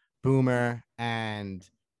fucking boomer, and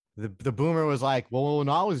the boomer was like, well, when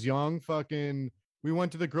I was young, fucking, we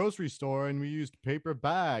went to the grocery store and we used paper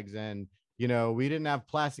bags and, we didn't have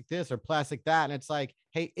plastic this or plastic that. And it's like,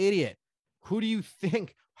 hey, idiot, who do you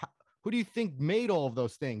think made all of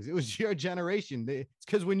those things? It was your generation. It's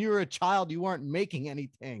because when you were a child, you weren't making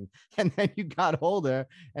anything. And then you got older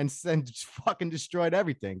and fucking destroyed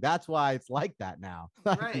everything. That's why it's like that now.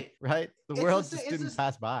 Right. Right. The world just didn't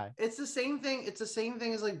pass by. It's the same thing. It's the same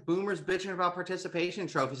thing as like boomers bitching about participation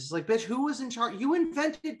trophies. It's like, bitch, who was in charge? You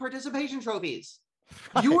invented participation trophies.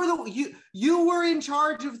 Right. You were in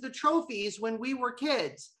charge of the trophies when we were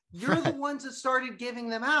kids. You're the ones that started giving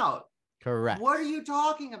them out. Correct. What are you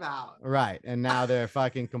talking about? Right. And now they're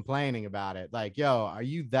fucking complaining about it. Like, yo, are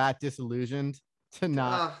you that disillusioned to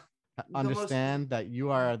not understand that you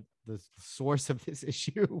are the source of this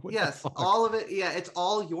issue? Yes, all of it. Yeah, it's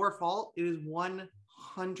all your fault. It is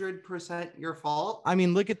 100% your fault. I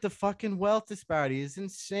mean, look at the fucking wealth disparity. It's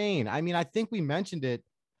insane. I mean, I think we mentioned it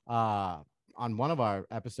on one of our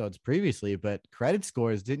episodes previously, but credit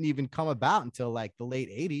scores didn't even come about until like the late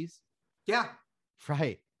 80s. Yeah.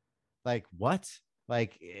 Right. Like what?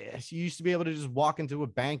 Like you used to be able to just walk into a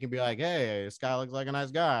bank and be like, hey, this guy looks like a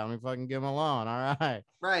nice guy. Let me fucking give him a loan. All right.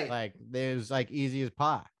 Right. Like there's like easy as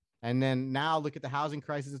pie. And then now look at the housing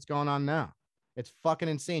crisis that's going on now. It's fucking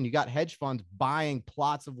insane. You got hedge funds buying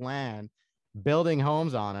plots of land, building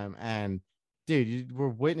homes on them. And dude, we're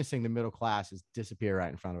witnessing the middle classes disappear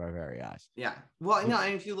right in front of our very eyes. Yeah. Well, no,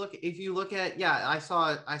 and if you look at, yeah, I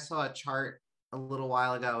saw a chart a little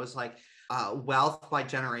while ago. It was like wealth by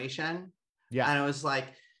generation. Yeah. And it was like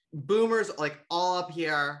boomers like all up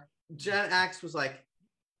here. Gen X was like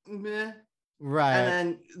meh. Right.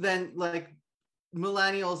 And then like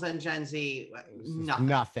millennials and Gen Z,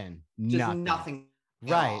 nothing. Just nothing.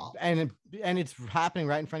 Right. And it's happening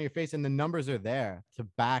right in front of your face, and the numbers are there to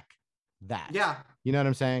back that. Yeah. You know what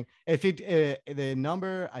I'm saying? If the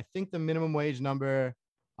number, I think the minimum wage number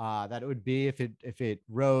that it would be if it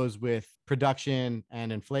rose with production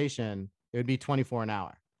and inflation, it would be 24 an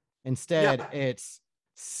hour. Instead, it's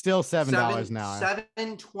still $7 an hour.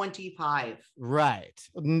 $7.25. Right.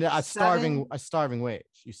 A starving wage,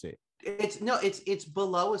 you see. It's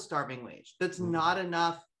below a starving wage. That's not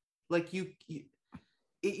enough. Like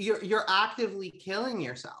you're actively killing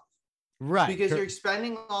yourself. Right. Because you're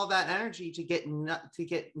expending all that energy to get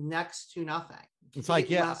next to nothing. It's like,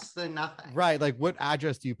 yeah, less than nothing. Right. Like, what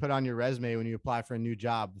address do you put on your resume when you apply for a new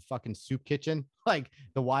job? The fucking soup kitchen? Like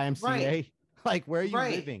the YMCA? Right. Like, where are you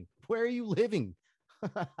living? Where are you living?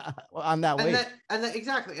 On that wage.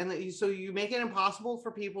 Exactly. And so you make it impossible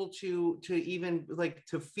for people to even like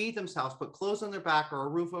to feed themselves, put clothes on their back or a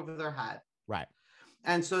roof over their head. Right.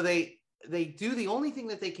 And so they do the only thing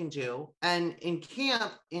that they can do, and in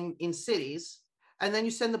camp in cities, and then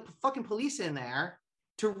you send the fucking police in there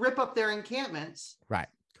to rip up their encampments. Right.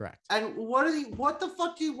 Correct. And what the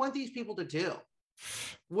fuck do you want these people to do?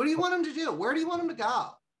 What do you want them to do? Where do you want them to go?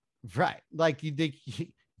 Right. Like you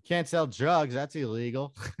can't sell drugs. That's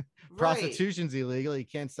illegal. Prostitution's illegal. You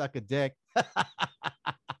can't suck a dick.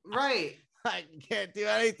 Right. Like, you can't do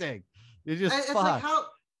anything. You're just it's fucked. like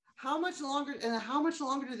how much longer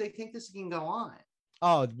do they think this can go on?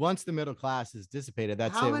 Oh, once the middle class is dissipated,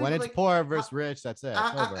 that's it. When it's like, poor versus rich, that's it.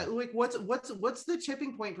 Like what's the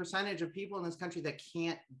tipping point percentage of people in this country that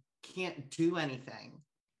can't do anything?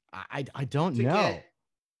 I don't know.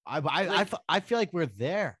 I feel like we're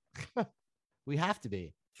there. We have to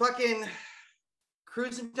be fucking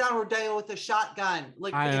cruising down Rodeo with a shotgun.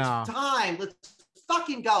 Like, it's time. Let's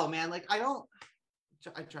fucking go, man. Like,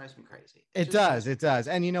 it drives me crazy. It does.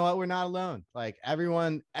 And you know what? We're not alone. Like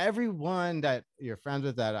everyone that you're friends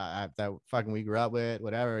with, that fucking we grew up with,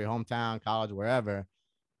 whatever, your hometown, college, wherever,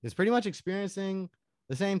 is pretty much experiencing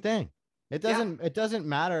the same thing. It doesn't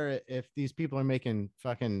matter if these people are making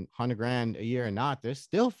fucking $100,000 a year or not. They're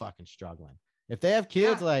still fucking struggling. If they have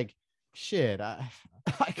kids, like, shit, I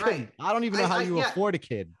don't even know how you afford a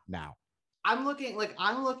kid now. I'm looking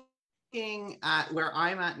at where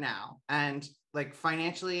I'm at now, and like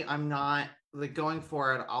financially, I'm not like going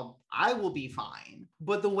for it. I will be fine.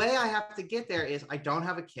 But the way I have to get there is I don't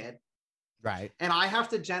have a kid. Right. And I have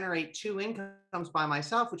to generate 2 incomes by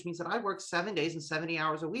myself, which means that I work 7 days and 70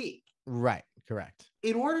 hours a week. Right. Correct.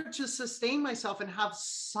 In order to sustain myself and have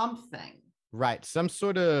something. Right. Some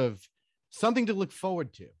sort of something to look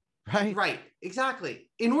forward to. Right. Right. Exactly.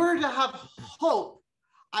 In order to have hope,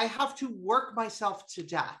 I have to work myself to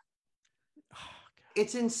death.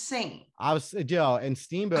 It's insane. I was in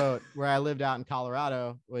Steamboat, where I lived out in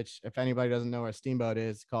Colorado, which if anybody doesn't know where Steamboat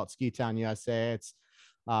is, called Ski Town, USA. It's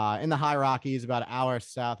in the high Rockies, about an hour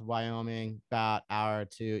south of Wyoming, about an hour or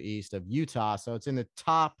two east of Utah. So it's in the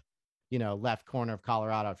top, left corner of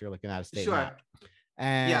Colorado if you're looking at a state map.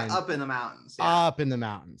 And up in the mountains. Up in the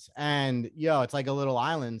mountains. And it's like a little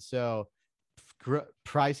island. So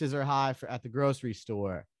prices are high at the grocery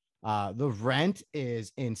store. The rent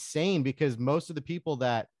is insane because most of the people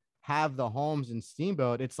that have the homes in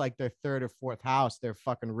Steamboat, it's like their third or fourth house. They're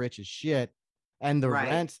fucking rich as shit. And the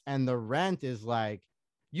rent is like,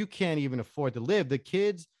 you can't even afford to live.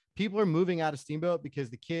 People are moving out of Steamboat because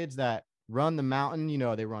the kids that run the mountain,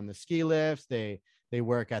 they run the ski lifts. They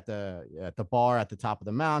work at the bar at the top of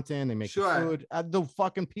the mountain. They make the food. The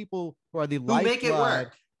fucking people who are the lifeblood, make it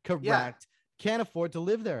work. Correct. Can't afford to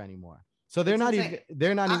live there anymore. So they're not even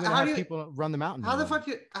going to have people run the mountain. How the fuck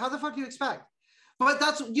do you expect? But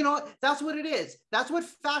that's what it is. That's what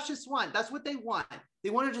fascists want. That's what they want. They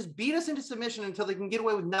want to just beat us into submission until they can get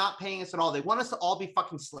away with not paying us at all. They want us to all be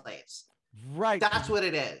fucking slaves. Right. That's what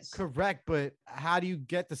it is. Correct. But how do you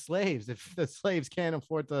get the slaves if the slaves can't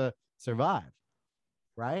afford to survive?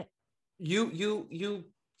 Right. You've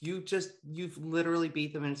literally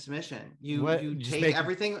beat them into submission. You take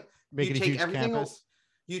everything.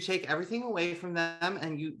 You take everything away from them,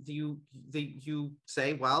 and you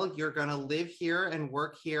say, well, you're going to live here and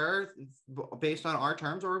work here based on our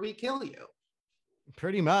terms, or we kill you.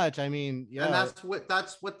 Pretty much. I mean, and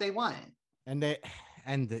that's what they want.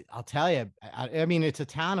 I'll tell you, I mean, it's a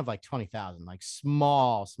town of like 20,000, like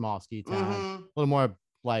small ski town, a little more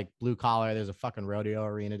like blue collar. There's a fucking rodeo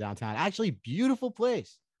arena downtown. Actually, beautiful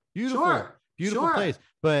place. Beautiful Beautiful Sure. place.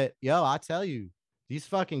 But yo, I tell you, these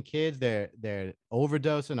fucking kids, they're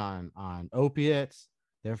overdosing on opiates.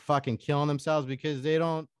 They're fucking killing themselves because they're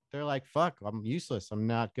like, fuck, I'm useless. I'm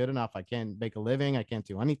not good enough. I can't make a living. I can't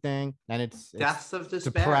do anything. And it's Deaths of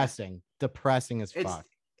despair. depressing as It's fuck.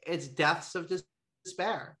 it's deaths of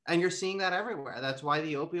despair, and you're seeing that everywhere. That's why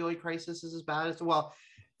the opioid crisis is as bad as well.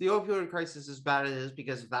 The opioid crisis is as bad as it is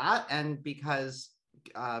because of that, and because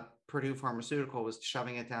Purdue Pharmaceutical was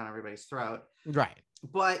shoving it down everybody's throat. Right.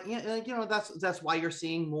 But that's why you're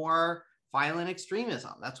seeing more violent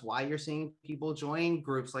extremism. That's why you're seeing people join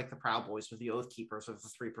groups like the Proud Boys or the Oath Keepers or the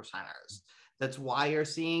Three Percenters. That's why you're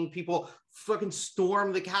seeing people fucking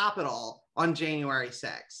storm the Capitol on January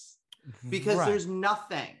 6th because Right. there's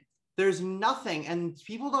nothing, and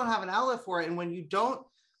people don't have an outlet for it. And when you're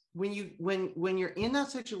in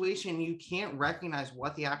that situation, you can't recognize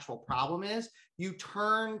what the actual problem is. You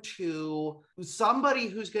turn to somebody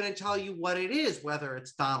who's going to tell you what it is, whether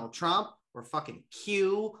it's Donald Trump or fucking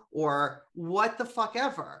Q or what the fuck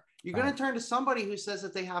ever. You're going to turn to somebody who says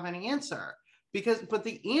that they have an answer but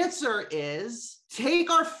the answer is take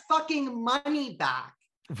our fucking money back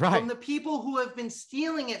from the people who have been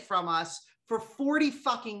stealing it from us for 40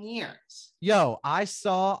 fucking years. Yo, I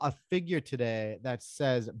saw a figure today that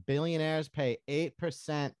says billionaires pay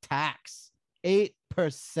 8% tax.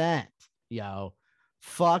 8%. Yo,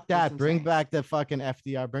 fuck that. Bring back the fucking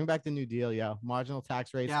FDR. Bring back the New Deal, yo. Marginal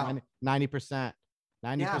tax rates, 90%.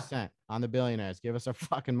 90% on the billionaires. Give us our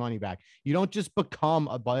fucking money back. You don't just become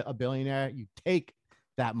a billionaire. You take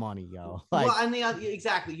that money, yo. Well, and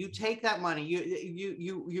exactly, you take that money.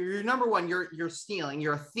 You're number one. You're stealing.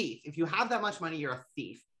 You're a thief. If you have that much money, you're a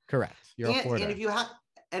thief. Correct. You're a hoarder.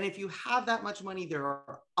 And if you have that much money, there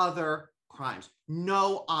are other crimes.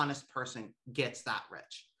 No honest person gets that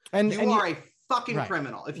rich. And you are a fucking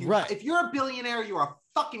criminal. If you're a billionaire, you are a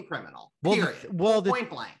fucking criminal. Period. Point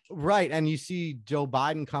blank. Right. And you see Joe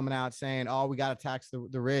Biden coming out saying, "Oh, we got to tax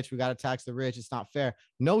the rich. We got to tax the rich. It's not fair."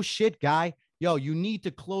 No shit, guy. Yo, you need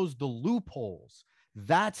to close the loopholes.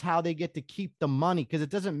 That's how they get to keep the money. Because it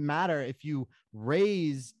doesn't matter if you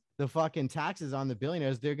raise the fucking taxes on the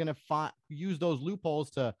billionaires, they're going to use those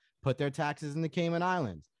loopholes to put their taxes in the Cayman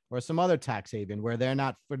Islands or some other tax haven where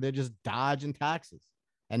they're just dodging taxes.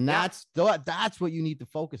 And that's what you need to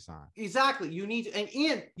focus on. Exactly. You need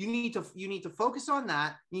to focus on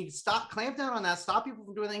that. You need to clamp down on that, stop people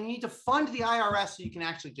from doing that. You need to fund the IRS so you can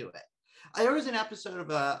actually do it. There was an episode of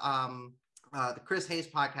the Chris Hayes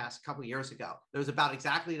podcast a couple of years ago. It was about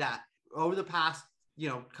exactly that. Over the past,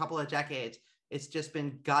 couple of decades, it's just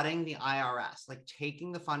been gutting the IRS, like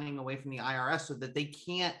taking the funding away from the IRS so that they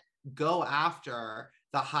can't go after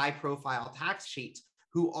the high profile tax cheats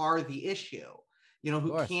who are the issue.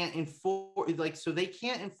 Who can't enforce, so they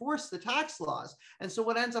can't enforce the tax laws. And so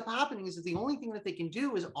what ends up happening is that the only thing that they can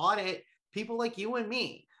do is audit people like you and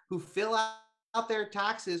me who fill out their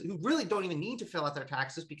taxes, who really don't even need to fill out their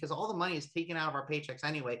taxes because all the money is taken out of our paychecks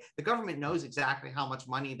anyway. The government knows exactly how much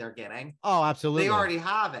money they're getting. Oh, absolutely. They already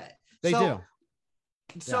have it. They do.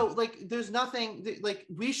 So there's nothing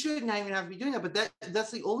we shouldn't even have to be doing that. But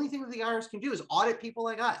that's the only thing that the IRS can do is audit people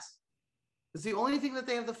like us. It's the only thing that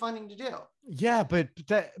they have the funding to do. Yeah, but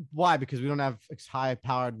why? Because we don't have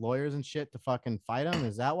high-powered lawyers and shit to fucking fight them?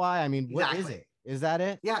 Is that why? I mean, what is it? Is that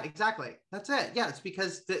it? Yeah, exactly. That's it. Yeah, it's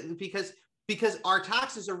because our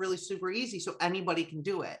taxes are really super easy, so anybody can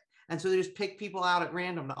do it. And so they just pick people out at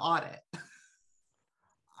random to audit.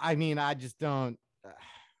 I mean, I just don't.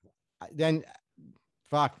 Then,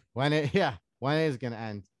 fuck. When is it gonna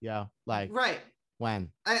end? Yeah, like right.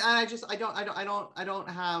 When? I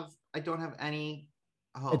don't have any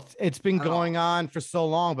hope. It's been going on for so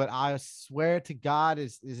long, but I swear to God,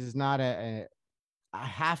 this is not I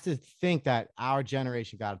have to think that our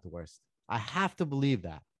generation got it the worst. I have to believe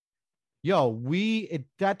that. Yo,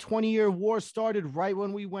 that 20-year war started right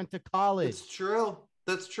when we went to college. It's true.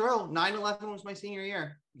 That's true. 9/11 was my senior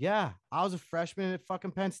year. Yeah, I was a freshman at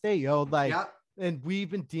fucking Penn State, yo. And we've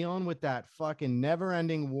been dealing with that fucking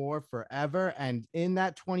never-ending war forever. And in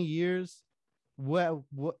that 20 years,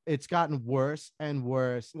 it's gotten worse and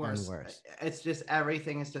worse and worse. It's just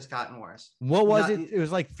everything has just gotten worse. What was it? It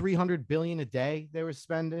was like 300 billion a day they were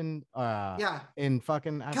spending. In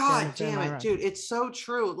fucking God damn it, dude! It's so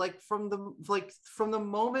true. From the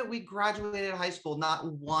moment we graduated high school, not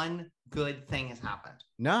one good thing has happened.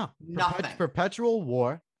 No, nothing. Perpetual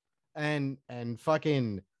war, and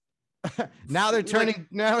fucking. Now they're turning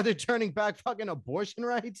back fucking abortion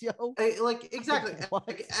rights, yo. Exactly.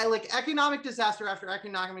 like economic disaster after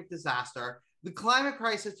economic disaster. The climate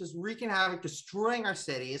crisis is wreaking havoc, destroying our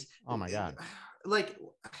cities. Oh my God.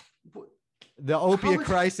 The opiate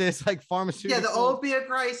crisis, like pharmaceuticals. Yeah, the opiate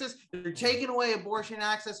crisis. They're taking away abortion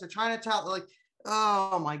access. They're trying to tell, like,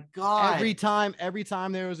 oh my God. Every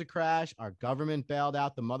time there was a crash, our government bailed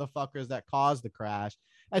out the motherfuckers that caused the crash.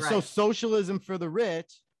 And so socialism for the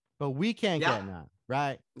rich, but we can't get none.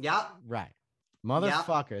 Right? Yeah. Right.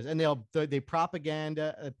 Motherfuckers. And they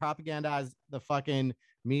propagandize the fucking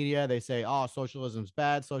media. They say, oh, socialism's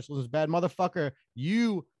bad. Socialism's bad. Motherfucker,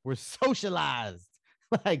 you were socialized.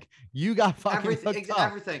 Like, you got fucking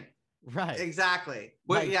everything. Right. Exactly.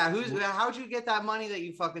 But like, how'd you get that money that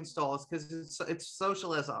you fucking stole? It's because it's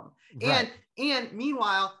socialism. Right. And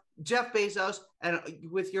meanwhile, Jeff Bezos, and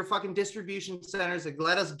with your fucking distribution centers that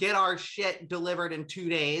let us get our shit delivered in 2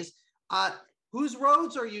 days, whose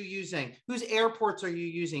roads are you using? Whose airports are you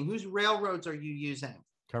using? Whose railroads are you using?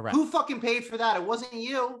 Correct. Who fucking paid for that? It wasn't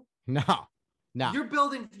you. No. You're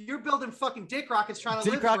building fucking dick rockets trying to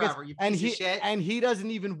live forever, you piece of shit. And he doesn't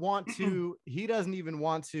even want to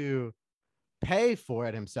pay for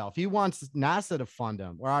it himself. He wants NASA to fund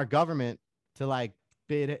him, or our government to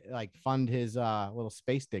fund his little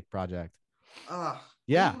space dick project.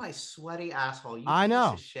 Yeah. My sweaty asshole. You I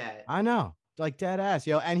know. Piece of shit. I know. Like dead ass,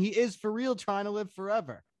 yo. And he is for real trying to live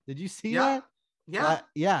forever. Did you see that? Yeah.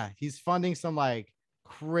 Yeah. He's funding some like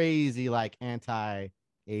crazy like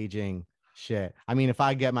anti-aging shit. I mean, if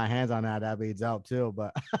I get my hands on that, that'd be dope too.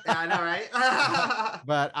 But yeah, I know, right?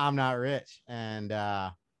 But I'm not rich, and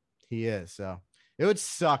he is. So it would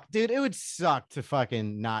suck, dude. It would suck to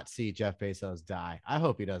fucking not see Jeff Bezos die. I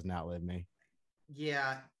hope he doesn't outlive me.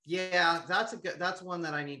 Yeah, that's one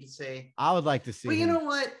that I need to see. I would like to see. But you know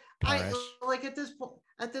what? Perish. I like at this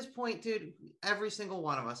point, dude. Every single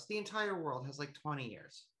one of us, the entire world has like 20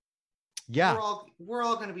 years. Yeah, we're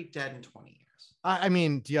all gonna be dead in 20 years. I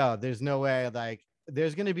mean, yeah, there's no way like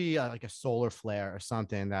there's going to be like a solar flare or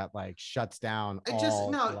something that like shuts down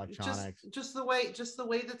electronics. Just the way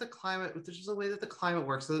that the climate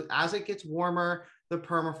works. So as it gets warmer, the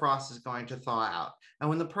permafrost is going to thaw out. And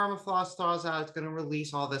when the permafrost thaws out, it's going to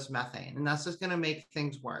release all this methane, and that's just going to make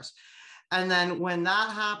things worse. And then when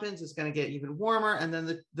that happens, it's going to get even warmer, and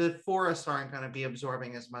then the forests aren't going to be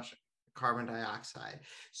absorbing as much carbon dioxide.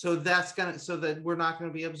 So that we're not going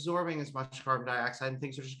to be absorbing as much carbon dioxide, and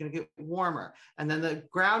things are just going to get warmer. And then the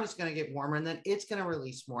ground is going to get warmer, and then it's going to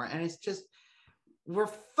release more. And it's just, we're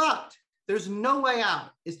fucked. There's no way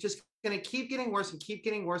out. It's just going to keep getting worse and keep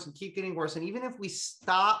getting worse and keep getting worse. And even if we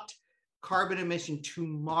stopped carbon emission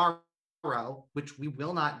tomorrow, which we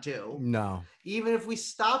will not do. No. Even if we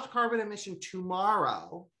stopped carbon emission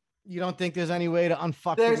tomorrow, you don't think there's any way to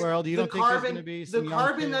unfuck the world? You don't think there's going to be the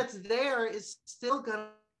carbon that's there is still going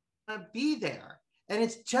to be there, and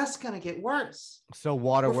it's just going to get worse. So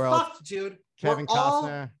Waterworld, fucked, dude. Kevin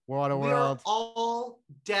Costner, Waterworld. We're all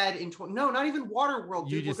dead in no, not even Waterworld,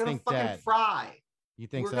 dude. We're going to fucking fry. You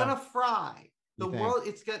think we're going to fry? The world,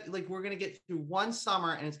 it's got like we're going to get through one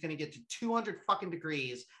summer, and it's going to get to 200 fucking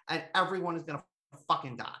degrees, and everyone is going to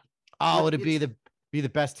fucking die. Oh, would it be the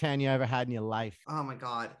best tan you ever had in your life? Oh my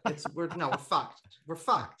God. We're fucked. We're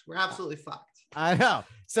fucked. We're absolutely fucked. I know.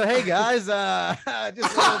 So, hey guys, welcome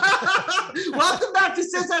back to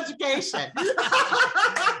Sis Education.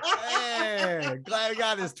 Hey, glad I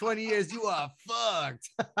got this 20 years. You are fucked.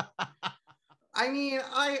 I mean,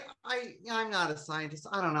 I'm not a scientist.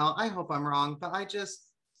 I don't know. I hope I'm wrong, but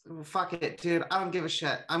fuck it, dude. I don't give a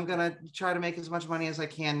shit. I'm gonna try to make as much money as I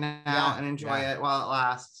can now and enjoy it while it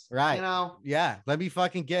lasts. Right. You know? Yeah. Let me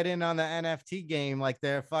fucking get in on the NFT game like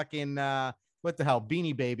they're fucking what the hell,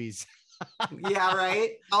 Beanie Babies. Yeah,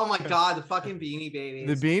 right. Oh my God, the fucking Beanie Babies.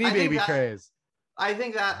 The Beanie Baby craze. I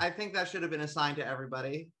think that should have been assigned to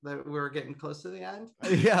everybody. That we were getting close to the end.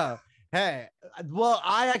 Yeah. Hey, well,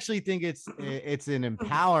 I actually think it's an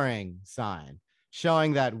empowering sign,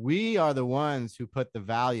 showing that we are the ones who put the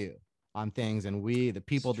value on things, and we, the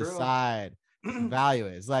people, decide what the value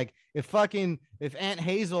is. Like if Aunt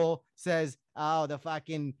Hazel says, oh, the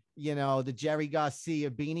fucking, the Jerry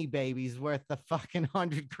Garcia Beanie Baby's worth the fucking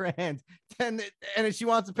 $100,000, and if she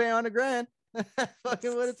wants to pay $100,000,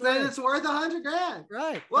 fucking what it's then it's worth $100,000.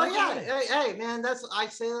 Right. Well, yeah. Hey, man, I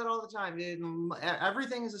say that all the time, dude.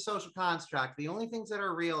 Everything is a social construct. The only things that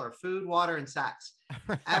are real are food, water, and sex.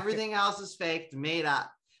 Right. Everything else is faked, made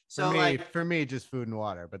up. So for me, just food and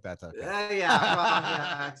water, but that's okay.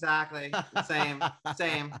 Yeah, exactly. Same.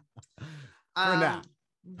 For now.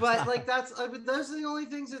 But like those are the only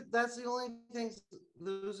things that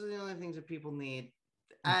people need.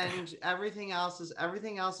 And everything else is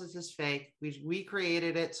just fake. We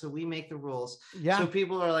created it, so we make the rules. Yeah. So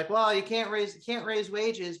people are like, well, you can't raise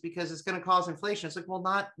wages because it's going to cause inflation. It's like,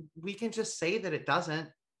 well, we can just say that it doesn't.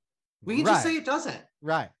 We can just say it doesn't.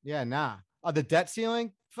 Right. Yeah. Nah. The debt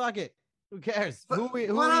ceiling. Fuck it. Who cares? But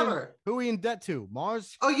whatever. Who we in debt to?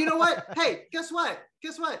 Mars? Oh, you know what? Hey, guess what?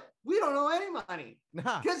 Guess what? We don't owe any money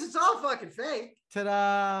Nah. because it's all fucking fake.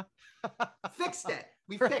 Ta-da. Fixed it.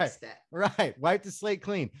 We Right. fixed it. Right. Wipe the slate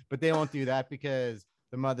clean. But they won't do that because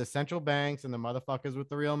the central banks and the motherfuckers with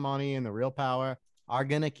the real money and the real power are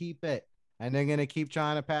going to keep it. And they're going to keep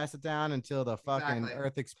trying to pass it down until the fucking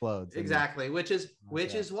earth explodes. Exactly. Which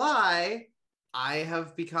is why I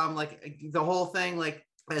have become like the whole thing. Like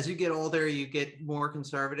as you get older, you get more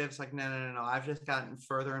conservative. It's like, no. I've just gotten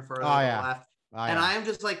further and further to the left. And I am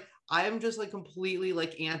just like completely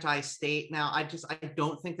like anti-state now. I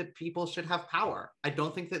don't think that people should have power. I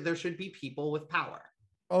don't think that there should be people with power.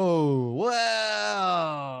 Oh, well,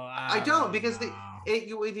 I don't, because the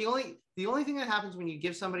only thing that happens when you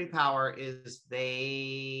give somebody power is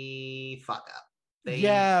they fuck up. They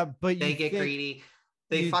get greedy.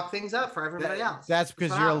 They fuck things up for everybody else. That's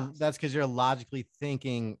because you're a logically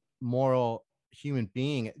thinking, moral human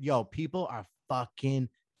being. Yo, people are fucking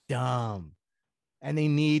dumb, and they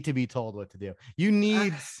need to be told what to do. You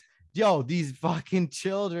need, these fucking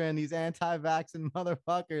children, these anti-vaccine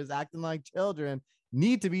motherfuckers acting like children,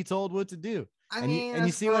 need to be told what to do.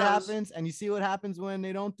 You see what happens, and you see what happens when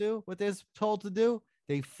they don't do what they're told to do.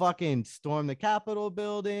 They fucking storm the Capitol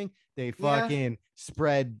building. They fucking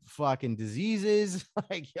spread fucking diseases.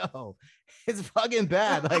 Like, yo, it's fucking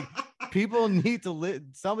bad. Like, people need to live.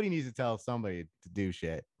 Somebody needs to tell somebody to do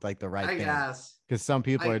shit like the right thing. Guess because some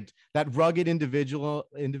people are that rugged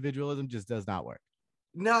individualism just does not work.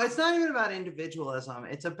 No, it's not even about individualism.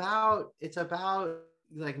 It's about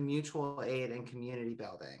like mutual aid and community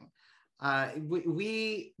building.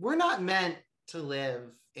 We're not meant to live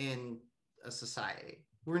in a society.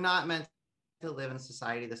 We're not meant to live in a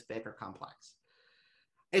society this big or complex.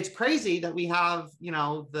 It's crazy that we have,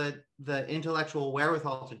 the intellectual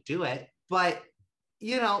wherewithal to do it, but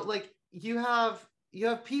like you have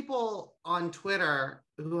people on Twitter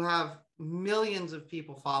who have millions of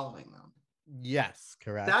people following them. Yes,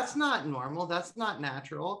 correct. That's not normal. That's not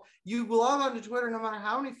natural. You log on to Twitter, no matter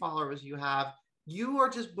how many followers you have, you are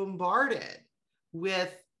just bombarded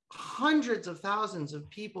with hundreds of thousands of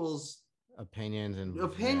people's opinions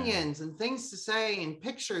and things to say and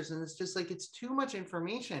pictures. And it's just like, it's too much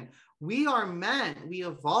information. We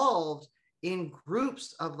evolved in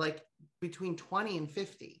groups of like between 20 and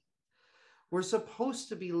 50. We're supposed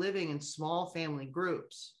to be living in small family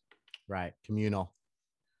groups. Right. Communal.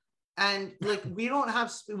 And like, we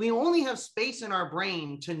only have space in our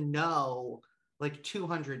brain to know like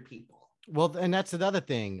 200 people. Well, and that's another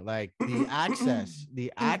thing, like the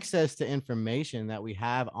access to information that we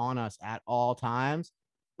have on us at all times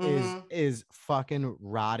is fucking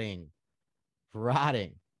rotting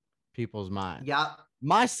people's minds. Yeah.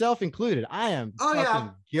 Myself included. I am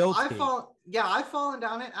guilty. I've fallen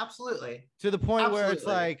down it. Absolutely. To the point where it's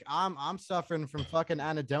like, I'm suffering from fucking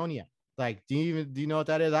anhedonia. Like, do you know what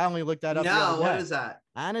that is? I only looked that up. No, what is that?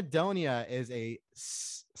 Anhedonia is a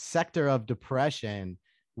sector of depression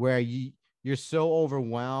where you're so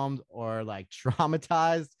overwhelmed or like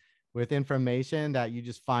traumatized with information that you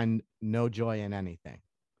just find no joy in anything.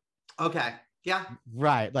 Okay. Yeah.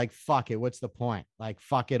 Right. Like, fuck it. What's the point? Like,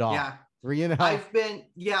 fuck it all. Yeah.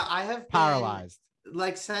 I have paralyzed.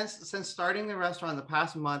 Like since starting the restaurant the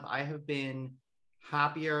past month, I have been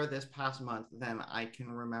happier this past month than I can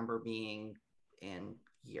remember being in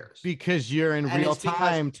years. Because you're in real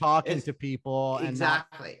time talking to people and not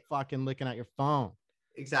fucking looking at your phone.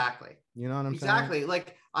 Exactly. You know what I'm saying? Exactly.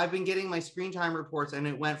 Like, I've been getting my screen time reports and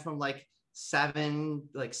it went from like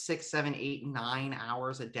 6, 7, 8, 9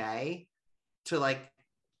 hours a day to like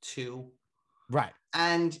 2. Right.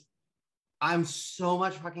 And I'm so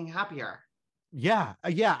much fucking happier. Yeah.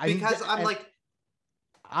 Yeah. Because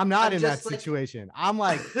I'm not in that situation. I'm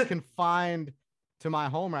like confined to my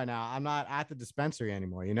home right now. I'm not at the dispensary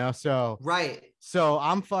anymore, So right. So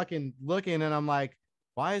I'm fucking looking and I'm like,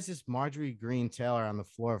 why is this Marjorie Greene Taylor on the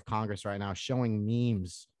floor of Congress right now showing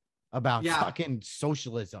memes about fucking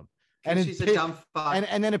socialism? And she's a dumb fuck.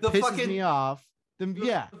 And then it pisses me off.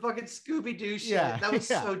 The fucking Scooby-Doo shit. That was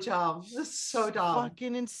so dumb. That's so dumb.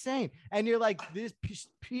 Fucking insane. And you're like,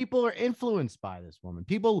 people are influenced by this woman.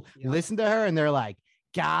 People listen to her and they're like,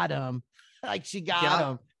 got him. Like, she got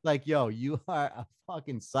him. Like, yo, you are a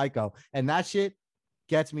fucking psycho. And that shit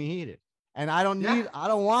gets me heated. And I don't want it, I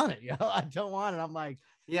don't want it. I'm like,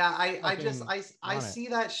 I see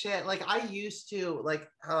that shit. Like, I used to like,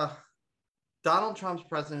 Donald Trump's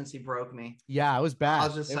presidency broke me. Yeah, it was bad.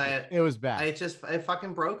 I'll just say it. It was bad. It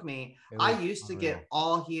fucking broke me. I used to get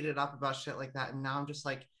all heated up about shit like that. And now I'm just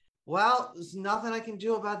like, Well, there's nothing I can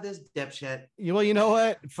do about this dipshit. Well, you know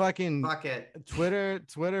what? Fucking Fuck it.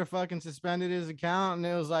 Twitter fucking suspended his account, and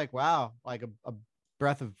it was like, wow, like a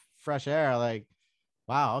breath of fresh air. Like,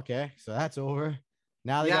 wow, okay, so that's over.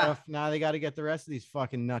 Now they gotta get the rest of these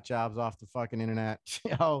fucking nut jobs off the fucking internet.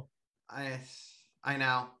 Yo, I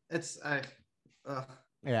know. It's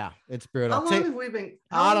yeah, it's brutal. How long have we been?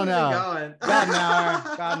 I don't know. Going?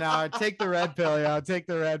 God, an hour. Take the red pill, yo. Take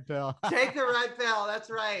the red pill. Take the red pill.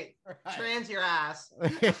 That's right. Trans your ass.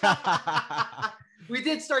 We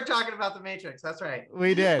did start talking about the Matrix. That's right.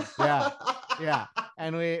 We did. Yeah.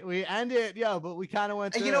 And we ended, but we kind of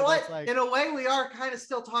went through. And you know what? Like, in a way, we are kind of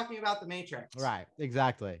still talking about the Matrix. Right.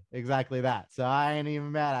 Exactly that. So I ain't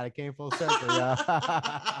even mad at it. Came full circle, yo.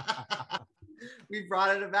 We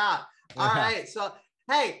brought it about. All right. So,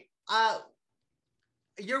 hey,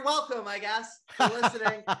 you're welcome, I guess, for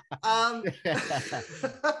listening.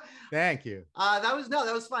 Thank you. That was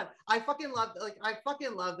fun. I fucking love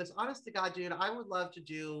this. Honest to God, dude, I would love to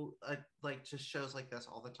do just shows like this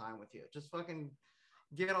all the time with you. Just fucking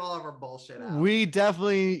get all of our bullshit out. We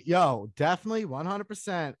definitely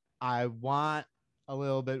 100%. I want a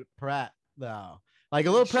little bit prep though. Like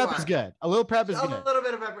a little prep is good. A little prep is good. A little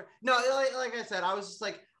bit of effort. No, like I said, I was just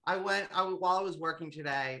like, while I was working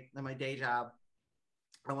today at my day job,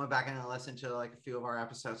 I went back and I listened to like a few of our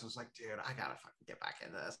episodes. I was like, dude, I gotta fucking get back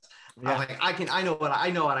into this. Yeah. I was like, I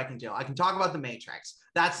know what I can do. I can talk about the Matrix.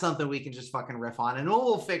 That's something we can just fucking riff on, and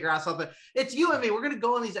we'll figure out something. It's you and me. We're gonna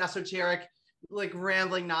go on these esoteric, like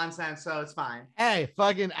rambling nonsense, so it's fine. Hey,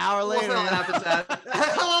 fucking hour later. We'll fill an episode.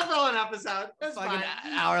 We'll fill an episode. It's fucking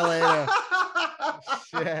fine. Hour later.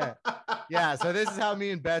 Shit. Yeah. So this is how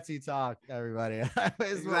me and Betsy talk, everybody.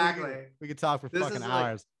 Exactly. We could talk for fucking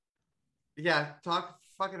hours. Talk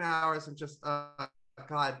fucking hours and just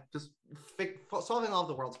God, just solving all of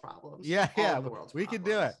the world's problems. Yeah. We could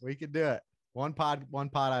do it. One pod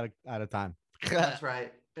at a time. That's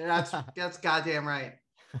right. That's goddamn right.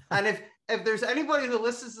 And if there's anybody who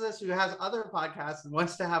listens to this who has other podcasts and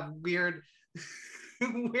wants to have weird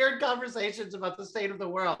conversations about the state of the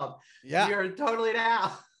world, you're totally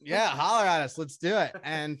down. Yeah, holler at us. Let's do it.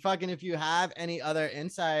 And fucking, if you have any other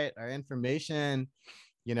insight or information,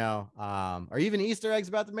 or even Easter eggs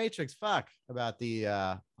about the Matrix, about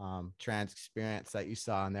the trans experience that you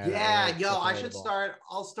saw in there. Yeah, I should start.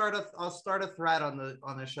 I'll start a thread on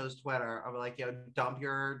the show's Twitter. I'll be like, dump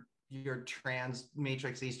your trans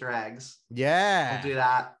Matrix Easter eggs. Yeah, I'll do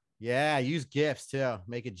that. Yeah, use GIFs too.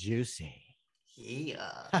 Make it juicy. Yeah.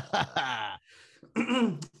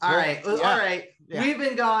 All right. Yeah. We've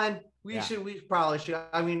been gone. We probably should.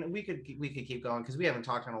 I mean, we could keep going because we haven't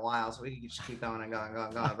talked in a while, so we could just keep going and going.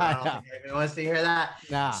 But I don't think anyone wants to hear that.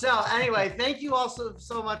 No. So anyway, thank you also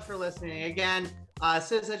so much for listening. Again,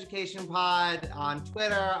 Cis Education Pod on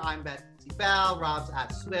Twitter. I'm Betsy Bell. Rob's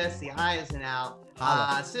at Swiss. The I is an L.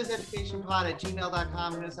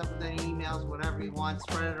 CisEducationPod@gmail.com. Hit us up with any emails, whatever you want.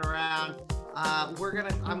 Spread it around. I'm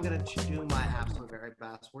gonna do my absolute very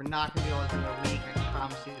best. We're not gonna be able to do it a week, I can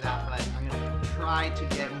promise you that, but I'm gonna try to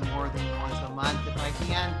get more than once a month if I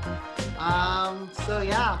can. So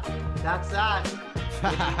yeah, that's that.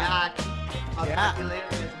 We'll be back. I'll talk to you later.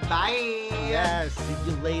 Bye. Yes,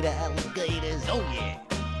 see you later, alligators. Oh yeah.